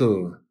very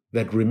little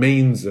that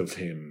remains of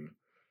him,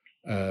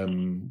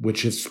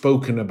 which is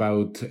spoken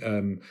about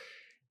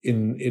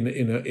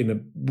in a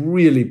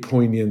really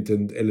poignant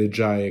and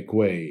elegiac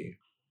way.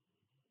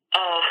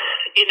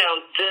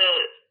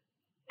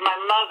 My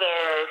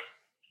mother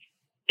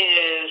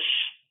is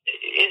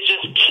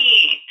just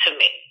key to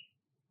me.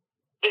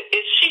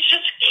 She's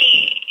just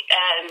key,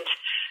 and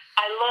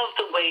I love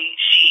the way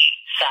she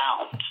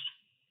sounds.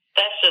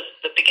 That's just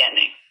the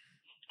beginning.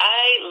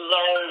 I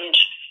learned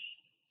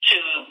to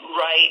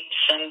write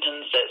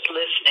sentences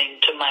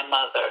listening to my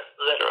mother,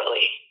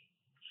 literally.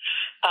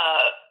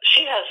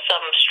 She has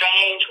some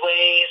strange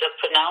ways of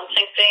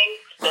pronouncing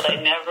things that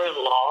I never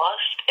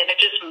lost, and it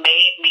just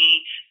made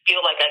me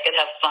feel like I could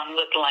have fun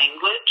with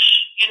language,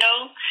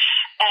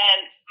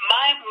 And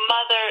my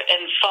mother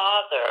and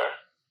father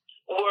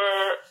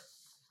were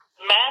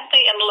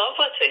madly in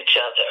love with each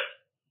other,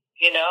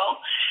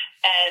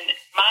 And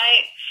my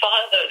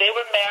father, they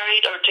were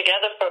married or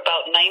together for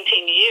about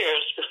 19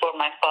 years before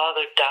my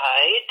father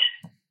died.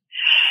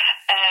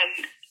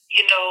 And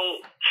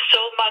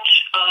so much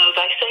of,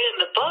 I say in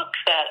the book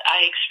that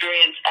I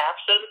experience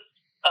absence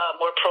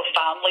more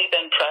profoundly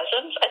than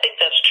presence. I think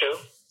that's true.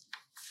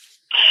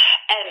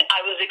 And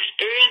I was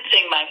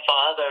experiencing my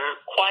father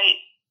quite,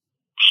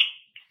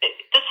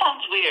 this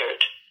sounds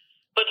weird,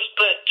 but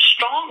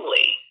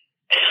strongly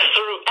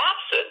through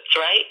absence,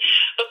 right?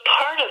 But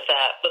part of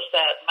that was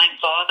that my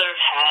father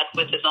had,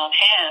 with his own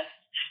hands,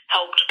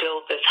 helped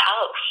build this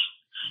house,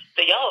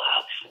 the Yellow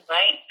House,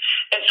 right?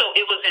 And so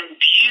it was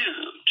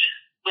imbued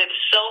with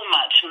so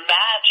much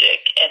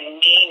magic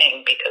and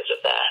meaning because of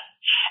that.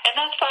 And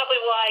that's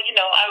probably why,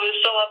 I was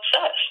so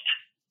obsessed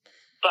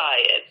by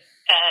it,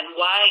 and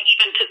why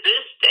even to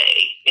this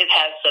day it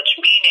has such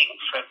meaning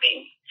for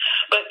me.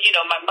 But,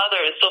 my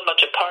mother is so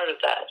much a part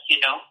of that,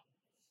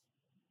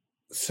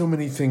 So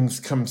many things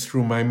come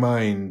through my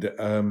mind.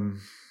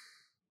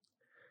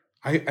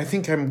 I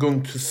think I'm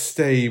going to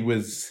stay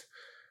with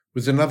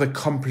another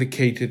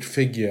complicated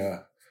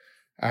figure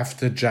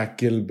after Jack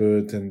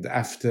Gilbert and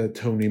after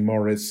Toni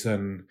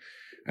Morrison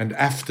and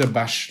after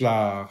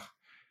Bachelard.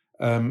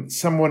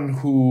 Someone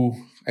who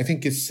I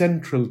think is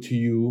central to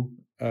you,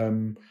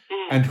 and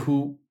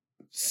who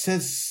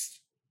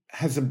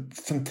has a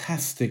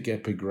fantastic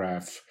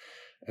epigraph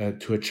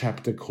to a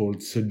chapter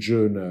called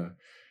Sojourner,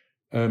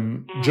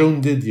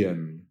 Joan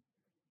Didion.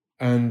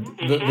 And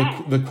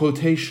the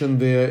quotation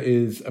there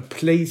is, "A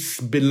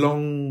place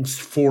belongs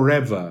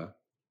forever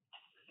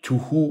to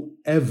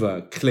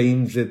whoever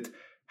claims it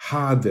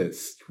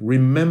hardest,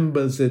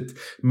 remembers it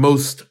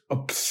most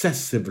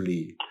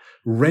obsessively,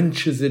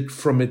 wrenches it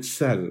from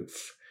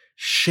itself,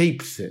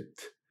 shapes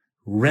it,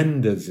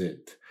 renders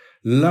it,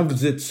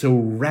 loves it so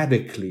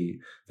radically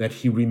that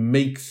he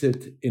remakes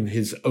it in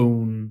his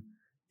own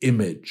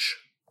image.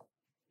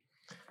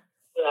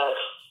 Yes.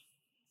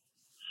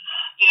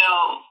 You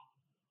know,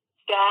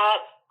 that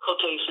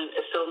quotation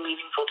is so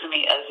meaningful to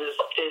me, as is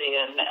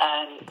Vivian,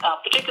 and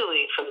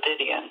particularly from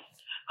Vivian.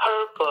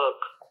 Her book,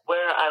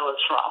 Where I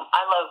Was From.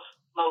 I love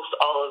most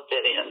all of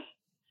Vivian,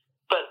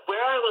 but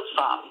Where I Was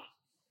From,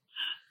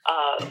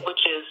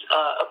 which is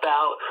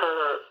about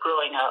her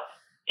growing up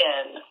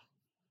in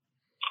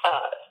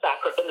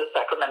the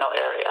Sacramento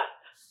area,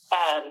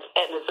 and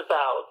it's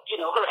about, you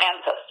know, her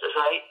ancestors,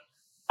 right?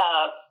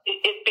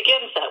 It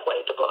begins that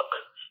way, the book,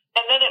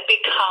 and then it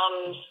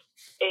becomes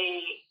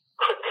a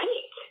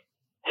critique,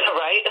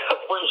 right, of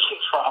where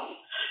she's from,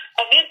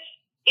 and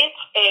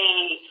it's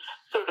a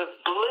sort of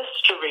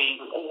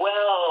blistering,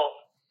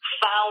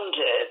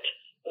 well-founded,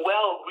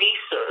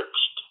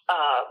 well-researched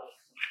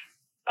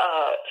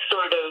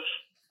sort of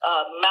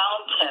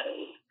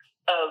mountain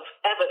of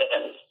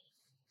evidence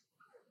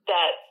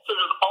that sort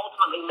of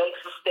ultimately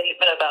makes a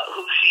statement about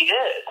who she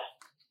is.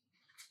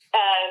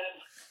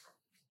 And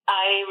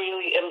I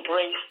really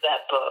embraced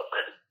that book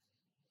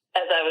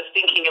as I was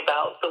thinking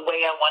about the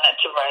way I wanted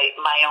to write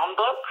my own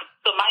book.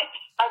 So my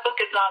book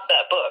is not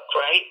that book,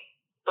 right?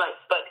 But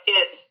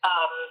it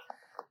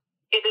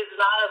is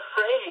not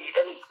afraid,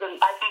 and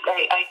I think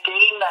I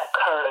gained that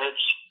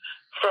courage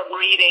from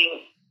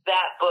reading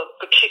that book,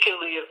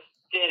 particularly of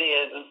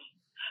Gideon's,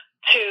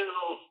 to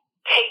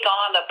take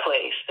on a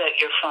place that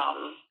you're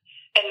from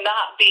and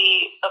not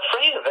be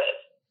afraid of it.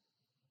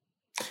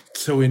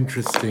 So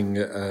interesting,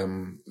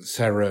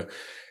 Sarah.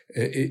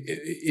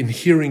 In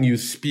hearing you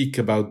speak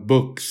about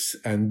books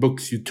and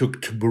books you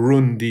took to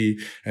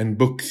Burundi and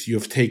books you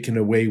have taken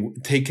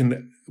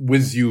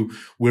with you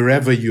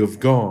wherever you have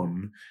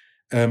gone,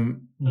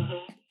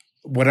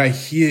 what I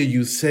hear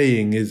you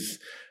saying is,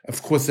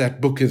 of course,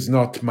 that book is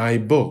not my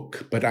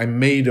book, but I'm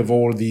made of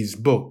all these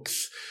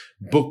books.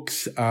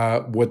 Books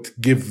are what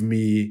give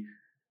me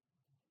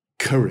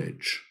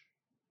courage.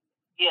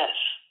 Yes,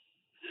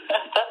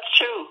 that's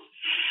true.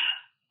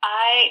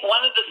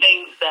 One of the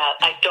things that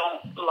I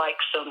don't like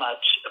so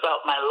much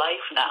about my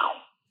life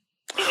now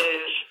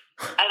is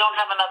I don't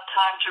have enough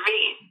time to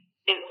read.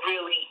 It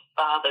really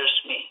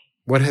bothers me.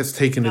 What has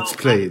taken its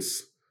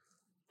place?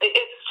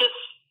 It's just,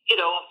 you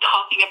know,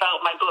 talking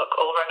about my book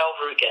over and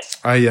over again.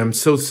 I am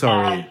so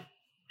sorry.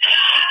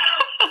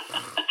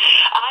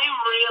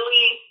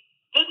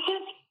 This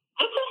is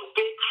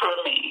big for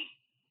me,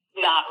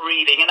 not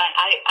reading. And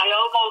I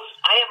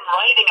am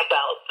writing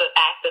about the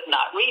act of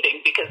not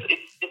reading because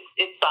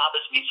it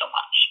bothers me so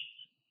much.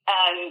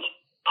 And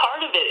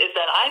part of it is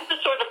that I'm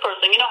the sort of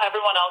person, you know,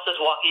 everyone else is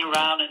walking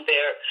around and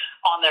they're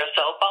on their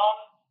cell phone,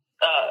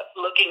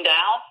 looking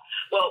down.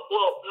 Well,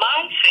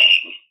 my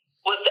thing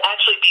was to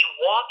actually be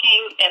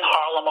walking in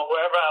Harlem or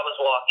wherever I was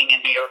walking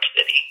in New York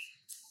City,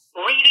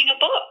 reading a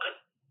book,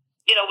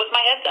 you know, with my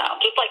head down,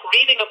 just like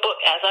reading a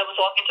book as I was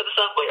walking to the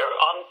subway or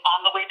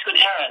on the way to an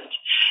errand,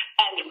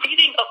 and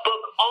reading a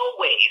book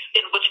always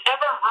in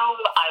whichever room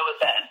I was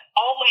in,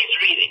 always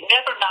reading,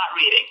 never not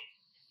reading.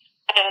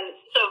 And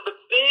so the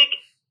big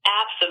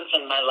absence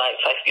in my life,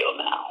 I feel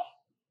now,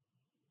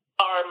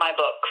 are my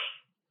books.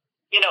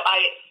 You know,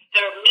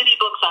 there are many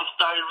books I've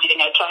started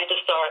reading. I tried to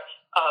start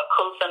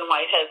Colson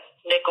Whitehead's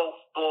Nickel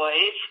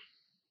Boys.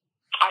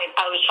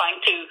 I was trying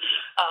to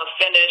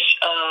finish,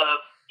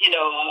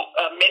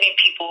 many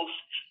people's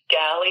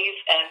galleys,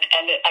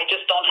 and I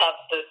just don't have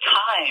the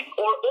time,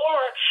 or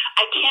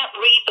I can't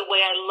read the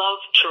way I love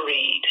to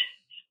read,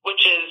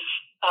 which is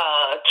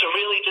to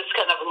really just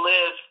kind of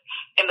live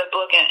in the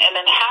book and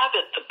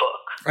inhabit the book.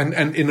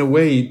 And in a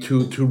way,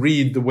 to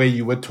read the way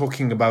you were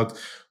talking about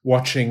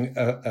watching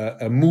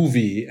a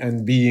movie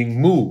and being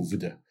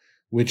moved,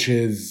 which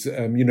is,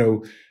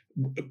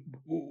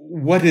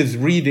 what is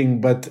reading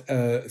but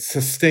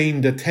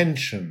sustained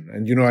attention?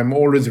 And, I'm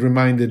always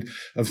reminded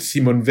of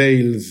Simone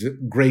Weil's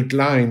great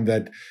line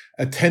that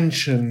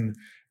attention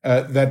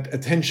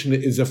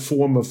is a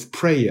form of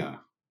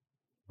prayer.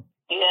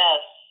 Yes.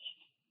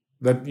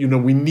 That,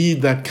 we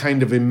need that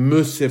kind of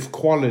immersive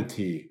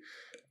quality.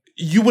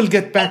 You will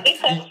get back. I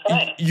think that's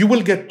right. You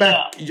will get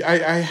back. Yeah.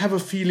 I have a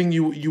feeling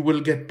you will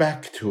get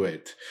back to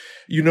it.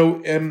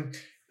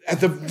 At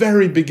the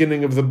very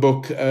beginning of the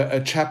book, a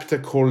chapter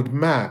called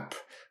Map,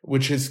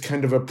 which is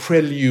kind of a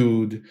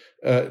prelude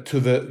to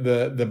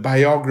the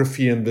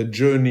biography and the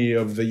journey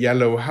of the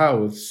Yellow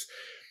House.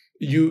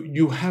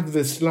 You have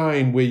this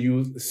line where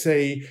you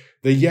say,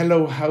 "The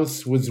Yellow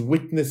House was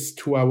witness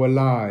to our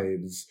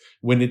lives.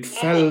 When it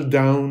fell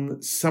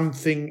down,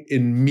 something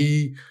in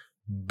me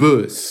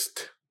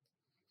burst."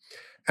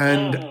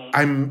 And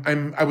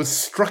I was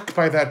struck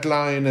by that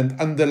line and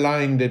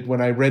underlined it when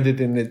I read it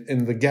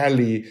in the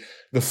galley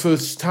the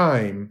first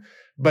time.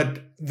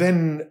 But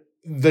then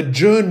the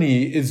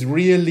journey is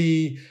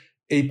really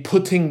a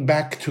putting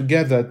back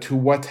together to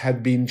what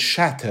had been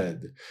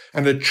shattered,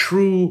 and a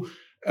true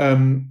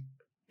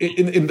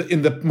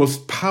in the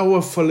most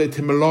powerful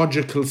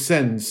etymological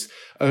sense,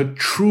 a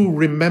true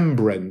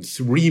remembrance,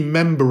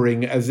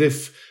 remembering as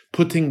if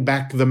putting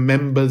back the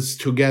members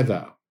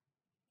together.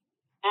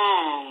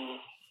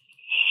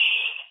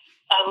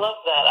 I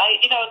love that.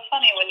 It's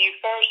funny when you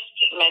first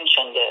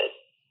mentioned it,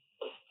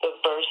 the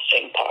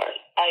bursting part.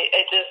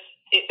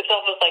 It's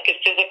almost like I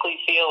physically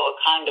feel a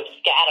kind of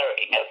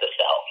scattering of the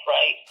self,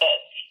 right? That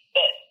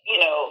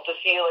the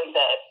feeling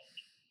that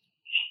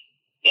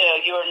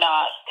you're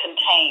not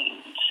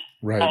contained,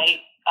 right?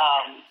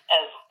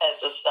 As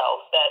a self,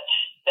 that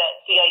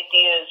the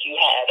ideas you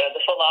had, or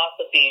the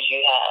philosophies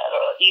you had,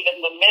 or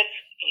even the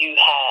myths you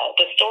had,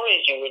 the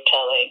stories you were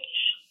telling,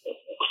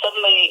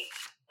 suddenly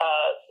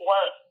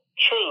weren't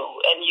true,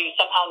 and you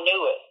somehow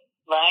knew it,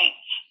 right?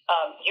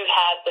 You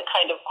had the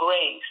kind of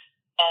grace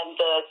and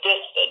the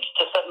distance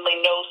to suddenly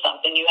know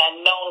something you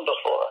hadn't known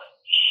before,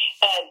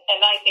 and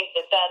I think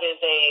that is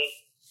a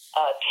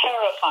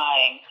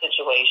terrifying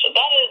situation.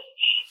 That is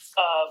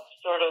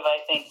sort of, I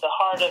think, the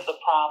heart of the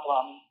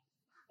problem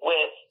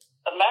with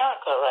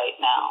America right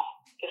now,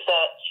 is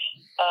that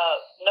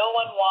no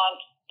one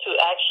wants to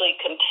actually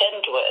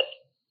contend with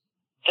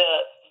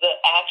the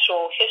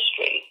actual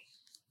history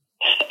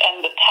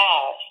and the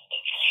past.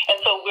 And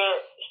so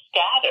we're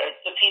scattered.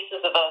 The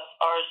pieces of us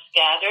are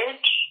scattered.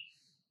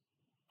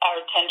 Our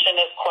attention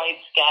is quite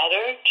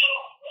scattered.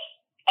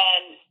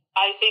 And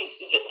I think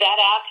that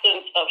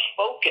absence of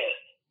focus,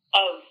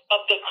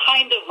 of the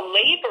kind of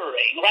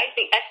laboring, right?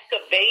 The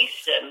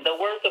excavation, the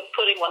work of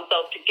putting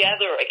oneself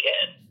together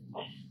again,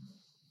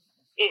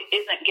 it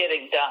isn't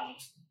getting done.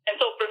 And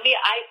so for me,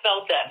 I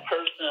felt that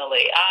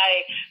personally.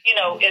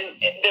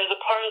 There's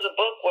a part of the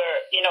book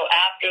where,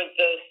 after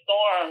the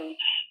storm,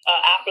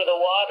 after the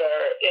water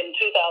in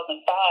 2005,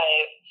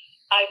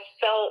 I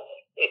felt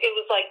it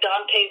was like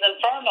Dante's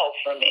Inferno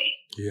for me.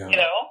 Yeah.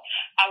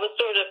 I was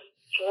sort of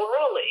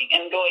swirling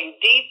and going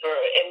deeper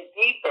and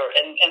deeper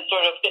and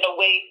sort of in a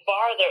way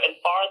farther and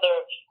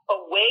farther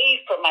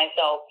away from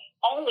myself,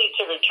 only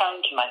to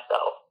return to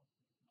myself.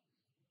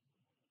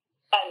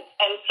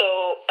 And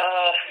so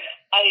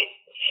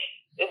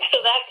so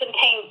that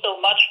contains so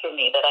much for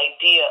me, that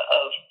idea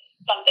of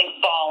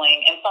something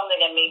falling and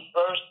something in me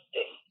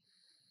bursting.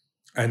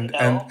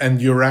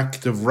 And your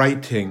act of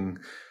writing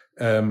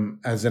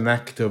as an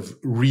act of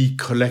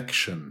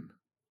recollection.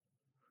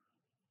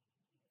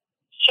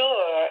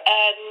 Sure,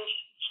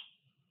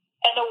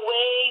 and a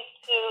way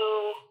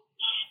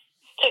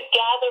to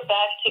gather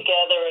back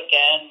together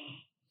again,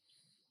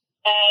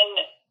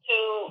 and to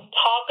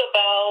talk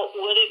about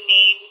what it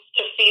means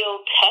to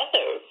feel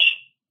tethered,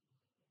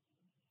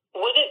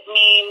 what it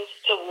means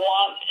to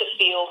want to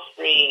feel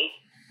free,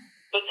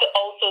 but to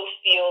also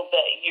feel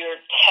that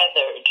you're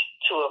tethered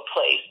to a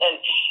place,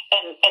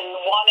 and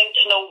wanting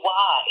to know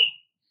why,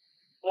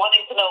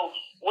 wanting to know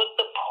what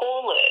the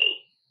pull is,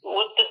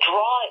 what the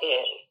draw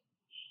is,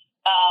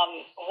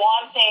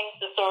 wanting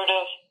to sort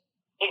of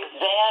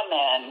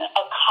examine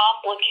a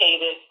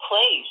complicated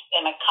place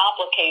and a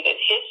complicated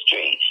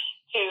history,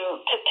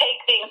 to take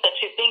things that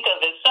you think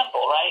of as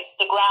simple, right?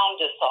 The ground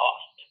is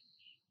soft.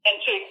 And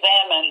to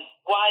examine,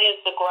 why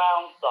is the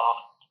ground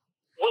soft?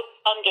 What's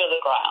under the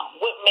ground?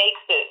 What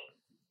makes it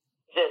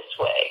this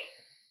way?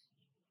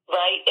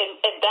 Right? And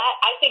that,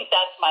 I think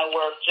that's my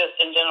work just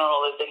in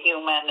general as a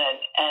human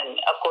and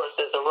of course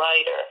as a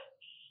writer,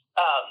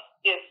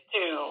 is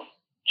to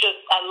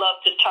just, I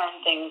love to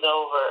turn things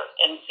over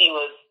and see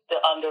what the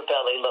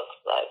underbelly looks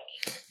like.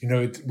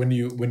 When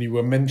you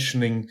were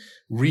mentioning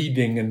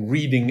reading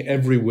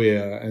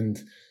everywhere, and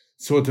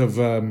sort of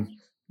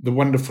the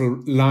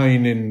wonderful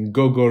line in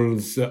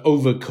Gogol's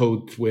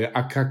Overcoat, where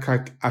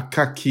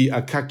Akakievich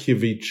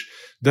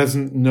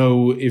doesn't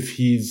know if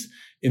he's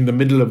in the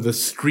middle of the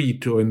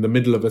street or in the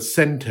middle of a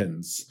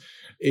sentence.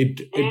 When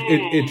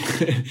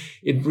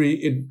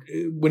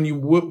you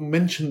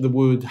mentioned the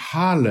word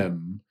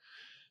Harlem,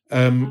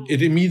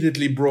 it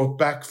immediately brought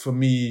back for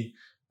me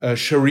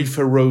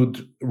Sharifa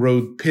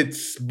Road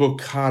Pitt's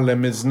book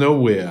Harlem is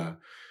Nowhere,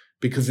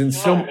 because in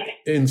so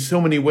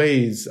many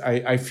ways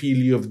I feel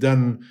you have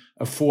done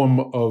a form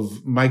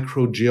of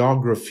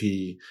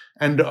microgeography,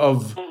 and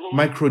of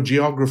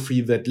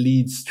microgeography that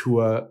leads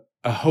to a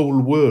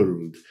whole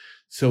world.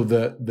 So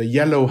the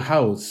yellow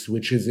house,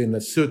 which is in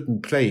a certain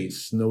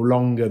place, no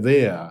longer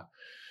there,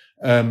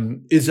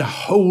 is a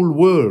whole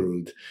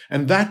world.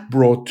 And that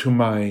brought to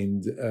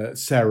mind,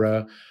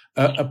 Sarah,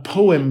 a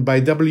poem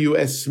by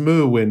W.S.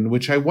 Merwin,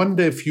 which I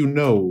wonder if you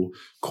know,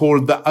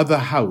 called The Other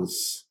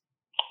House.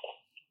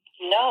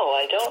 No,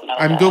 I don't know.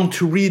 I'm going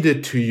to read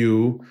it to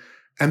you,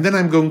 and then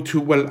I'm going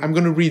to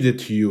read it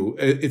to you.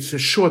 It's a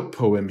short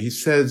poem. He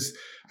says,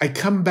 I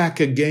come back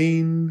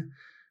again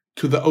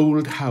to the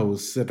old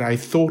house that I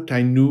thought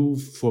I knew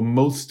for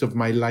most of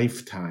my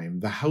lifetime,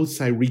 the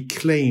house I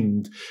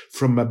reclaimed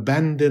from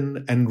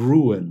abandon and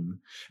ruin,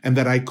 and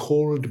that I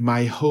called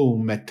my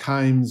home at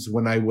times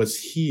when I was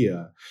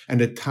here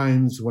and at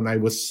times when I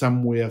was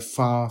somewhere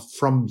far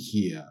from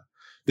here,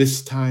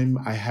 This time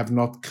I have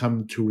not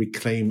come to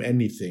reclaim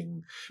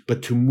anything,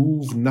 but to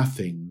move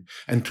nothing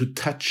and to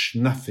touch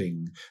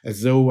nothing,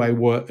 as though I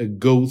were a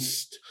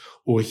ghost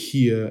or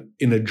here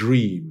in a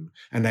dream,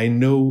 and I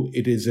know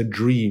it is a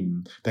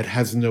dream that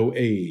has no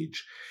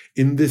age.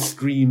 In this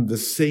dream, the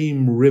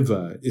same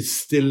river is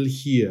still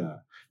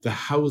here. The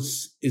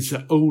house is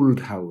an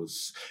old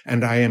house,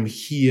 and I am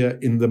here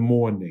in the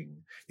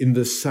morning, in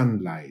the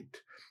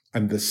sunlight,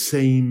 and the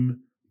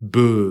same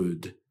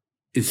bird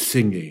is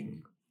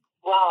singing.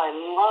 Wow, I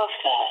love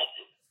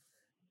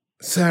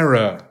that.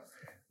 Sarah,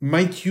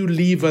 might you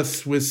leave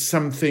us with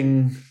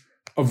something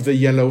of the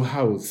Yellow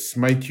House?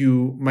 Might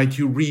you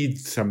read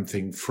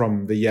something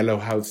from the Yellow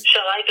House?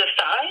 Shall I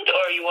decide,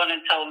 or you want to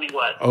tell me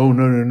what? Oh,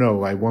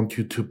 no. I want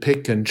you to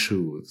pick and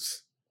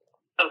choose.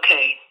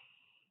 Okay.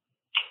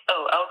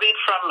 Oh, I'll read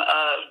from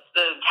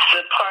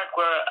the part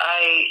where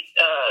I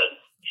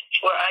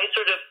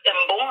sort of am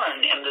born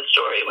in the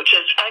story, which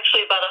is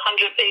actually about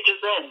 100 pages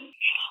in,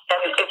 and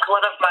it was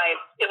one of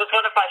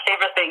my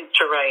favorite things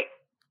to write.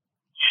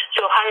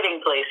 So,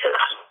 hiding places.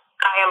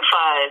 I am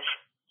 5.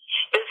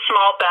 This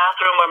small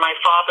bathroom where my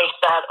father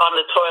sat on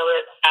the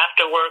toilet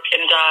after work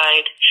and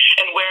died,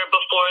 and where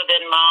before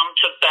then Mom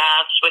took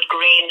baths with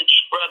green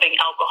rubbing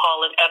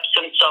alcohol and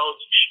Epsom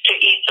salts to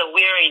ease the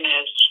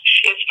weariness,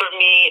 is for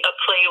me a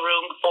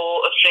playroom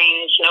full of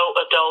things no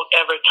adult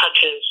ever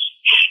touches.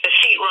 The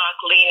sheetrock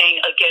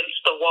leaning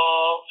against the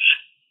wall,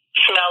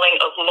 smelling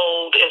of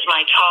mold is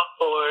my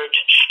chalkboard,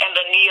 and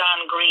the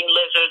neon green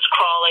lizards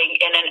crawling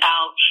in and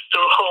out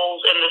through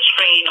holes in the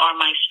screen are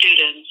my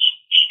students.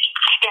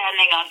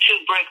 Standing on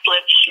 2 brick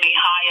lifts me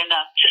high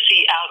enough to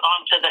see out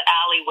onto the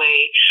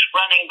alleyway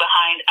running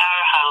behind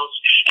our house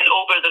and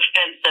over the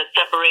fence that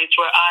separates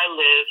where I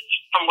live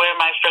from where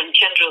my friend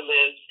Kendra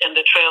lives in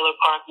the trailer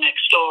park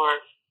next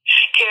door.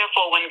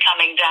 Careful when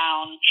coming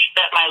down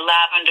that my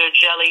lavender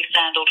jelly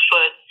sandaled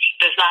foot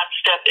does not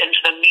step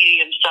into the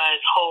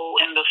medium-sized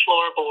hole in the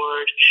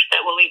floorboard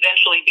that will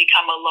eventually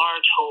become a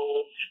large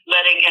hole,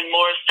 letting in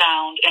more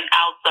sound and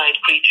outside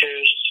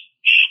creatures.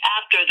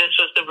 After this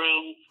was the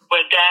room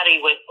where Daddy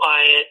went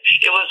quiet.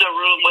 It was a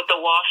room with a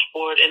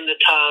washboard in the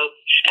tub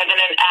and then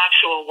an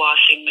actual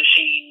washing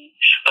machine.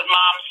 But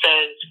Mom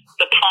says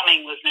the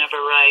plumbing was never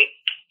right.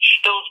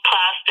 Those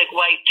plastic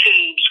white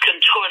tubes,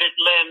 contorted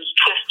limbs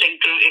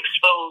twisting through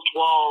exposed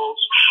walls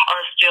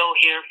are still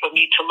here for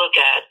me to look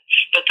at,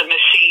 but the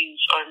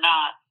machines are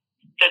not.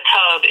 The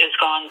tub is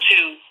gone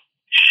too.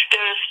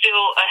 There is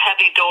still a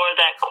heavy door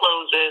that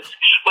closes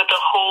with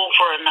a hole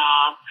for a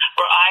knob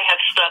where I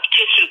have stuffed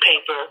tissue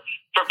paper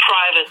for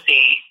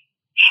privacy.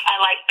 I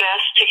like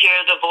best to hear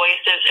the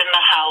voices in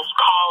the house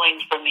calling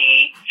for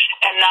me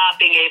and not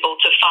being able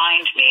to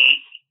find me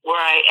where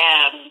I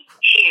am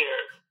here,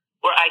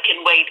 where I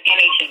can wait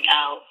anything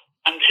out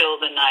until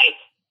the night.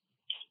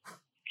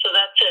 So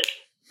that's it.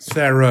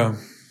 Sarah,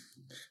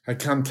 I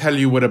can't tell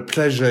you what a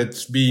pleasure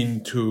it's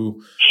been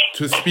to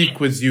speak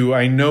with you.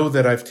 I know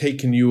that I've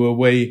taken you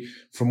away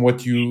from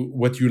what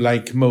you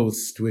like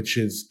most, which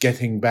is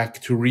getting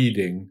back to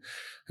reading,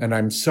 and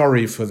I'm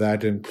sorry for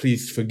that, and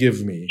please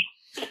forgive me.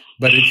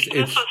 But this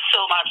was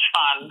so much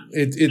fun.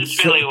 It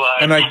really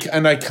was.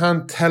 And I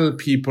can't tell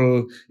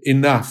people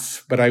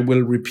enough, but I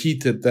will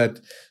repeat it, that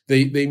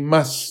they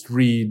must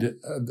read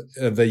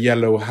The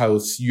Yellow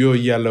House, Your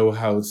Yellow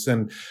House.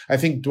 And I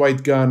think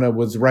Dwight Garner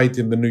was right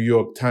in the New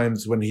York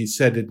Times when he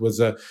said it was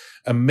a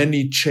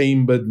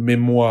many-chambered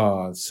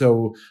memoir.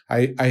 So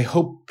I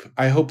hope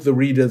the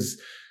readers,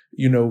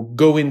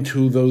 go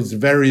into those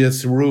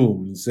various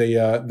rooms. They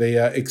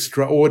are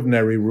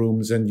extraordinary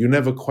rooms, and you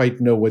never quite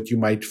know what you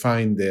might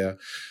find there.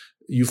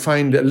 You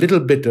find a little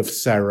bit of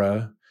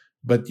Sarah,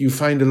 but you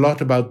find a lot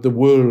about the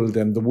world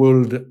and the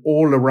world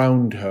all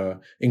around her,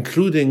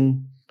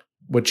 including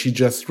what she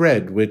just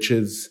read, which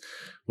is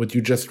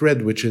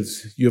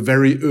your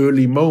very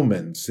early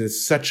moments.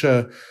 It's such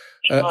a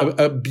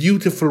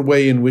beautiful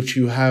way in which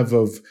you have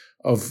of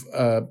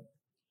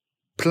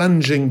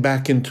plunging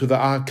back into the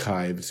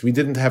archives. We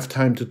didn't have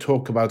time to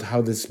talk about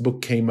how this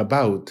book came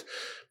about,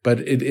 but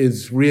it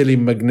is really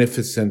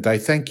magnificent. I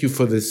thank you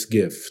for this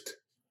gift.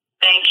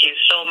 Thank you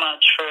so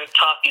much for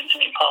talking to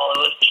me, Paul. It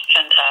was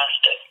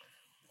fantastic.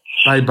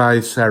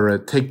 Bye-bye, Sarah.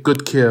 Take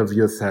good care of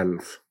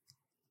yourself.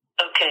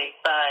 Okay,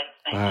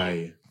 bye.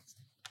 Bye.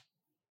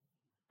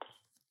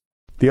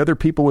 The Other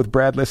People with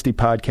Brad Listy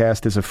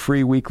podcast is a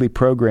free weekly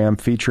program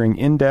featuring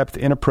in-depth,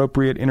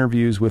 inappropriate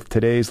interviews with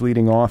today's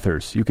leading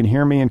authors. You can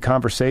hear me in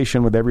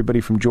conversation with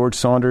everybody from George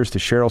Saunders to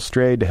Cheryl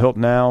Strayed to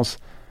Hilton Niles,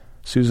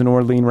 Susan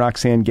Orlean,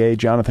 Roxane Gay,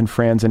 Jonathan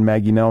Franzen,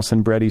 Maggie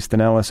Nelson, Bret Easton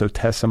Ellis,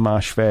 Otessa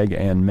Moshfegh,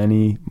 and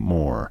many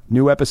more.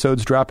 New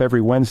episodes drop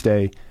every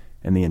Wednesday,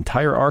 and the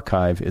entire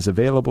archive is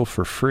available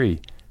for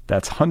free.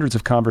 That's hundreds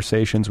of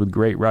conversations with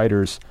great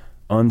writers,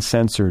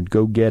 uncensored.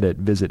 Go get it.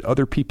 Visit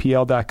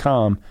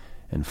otherppl.com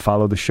and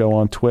follow the show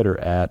on Twitter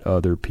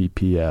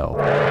 @otherppl.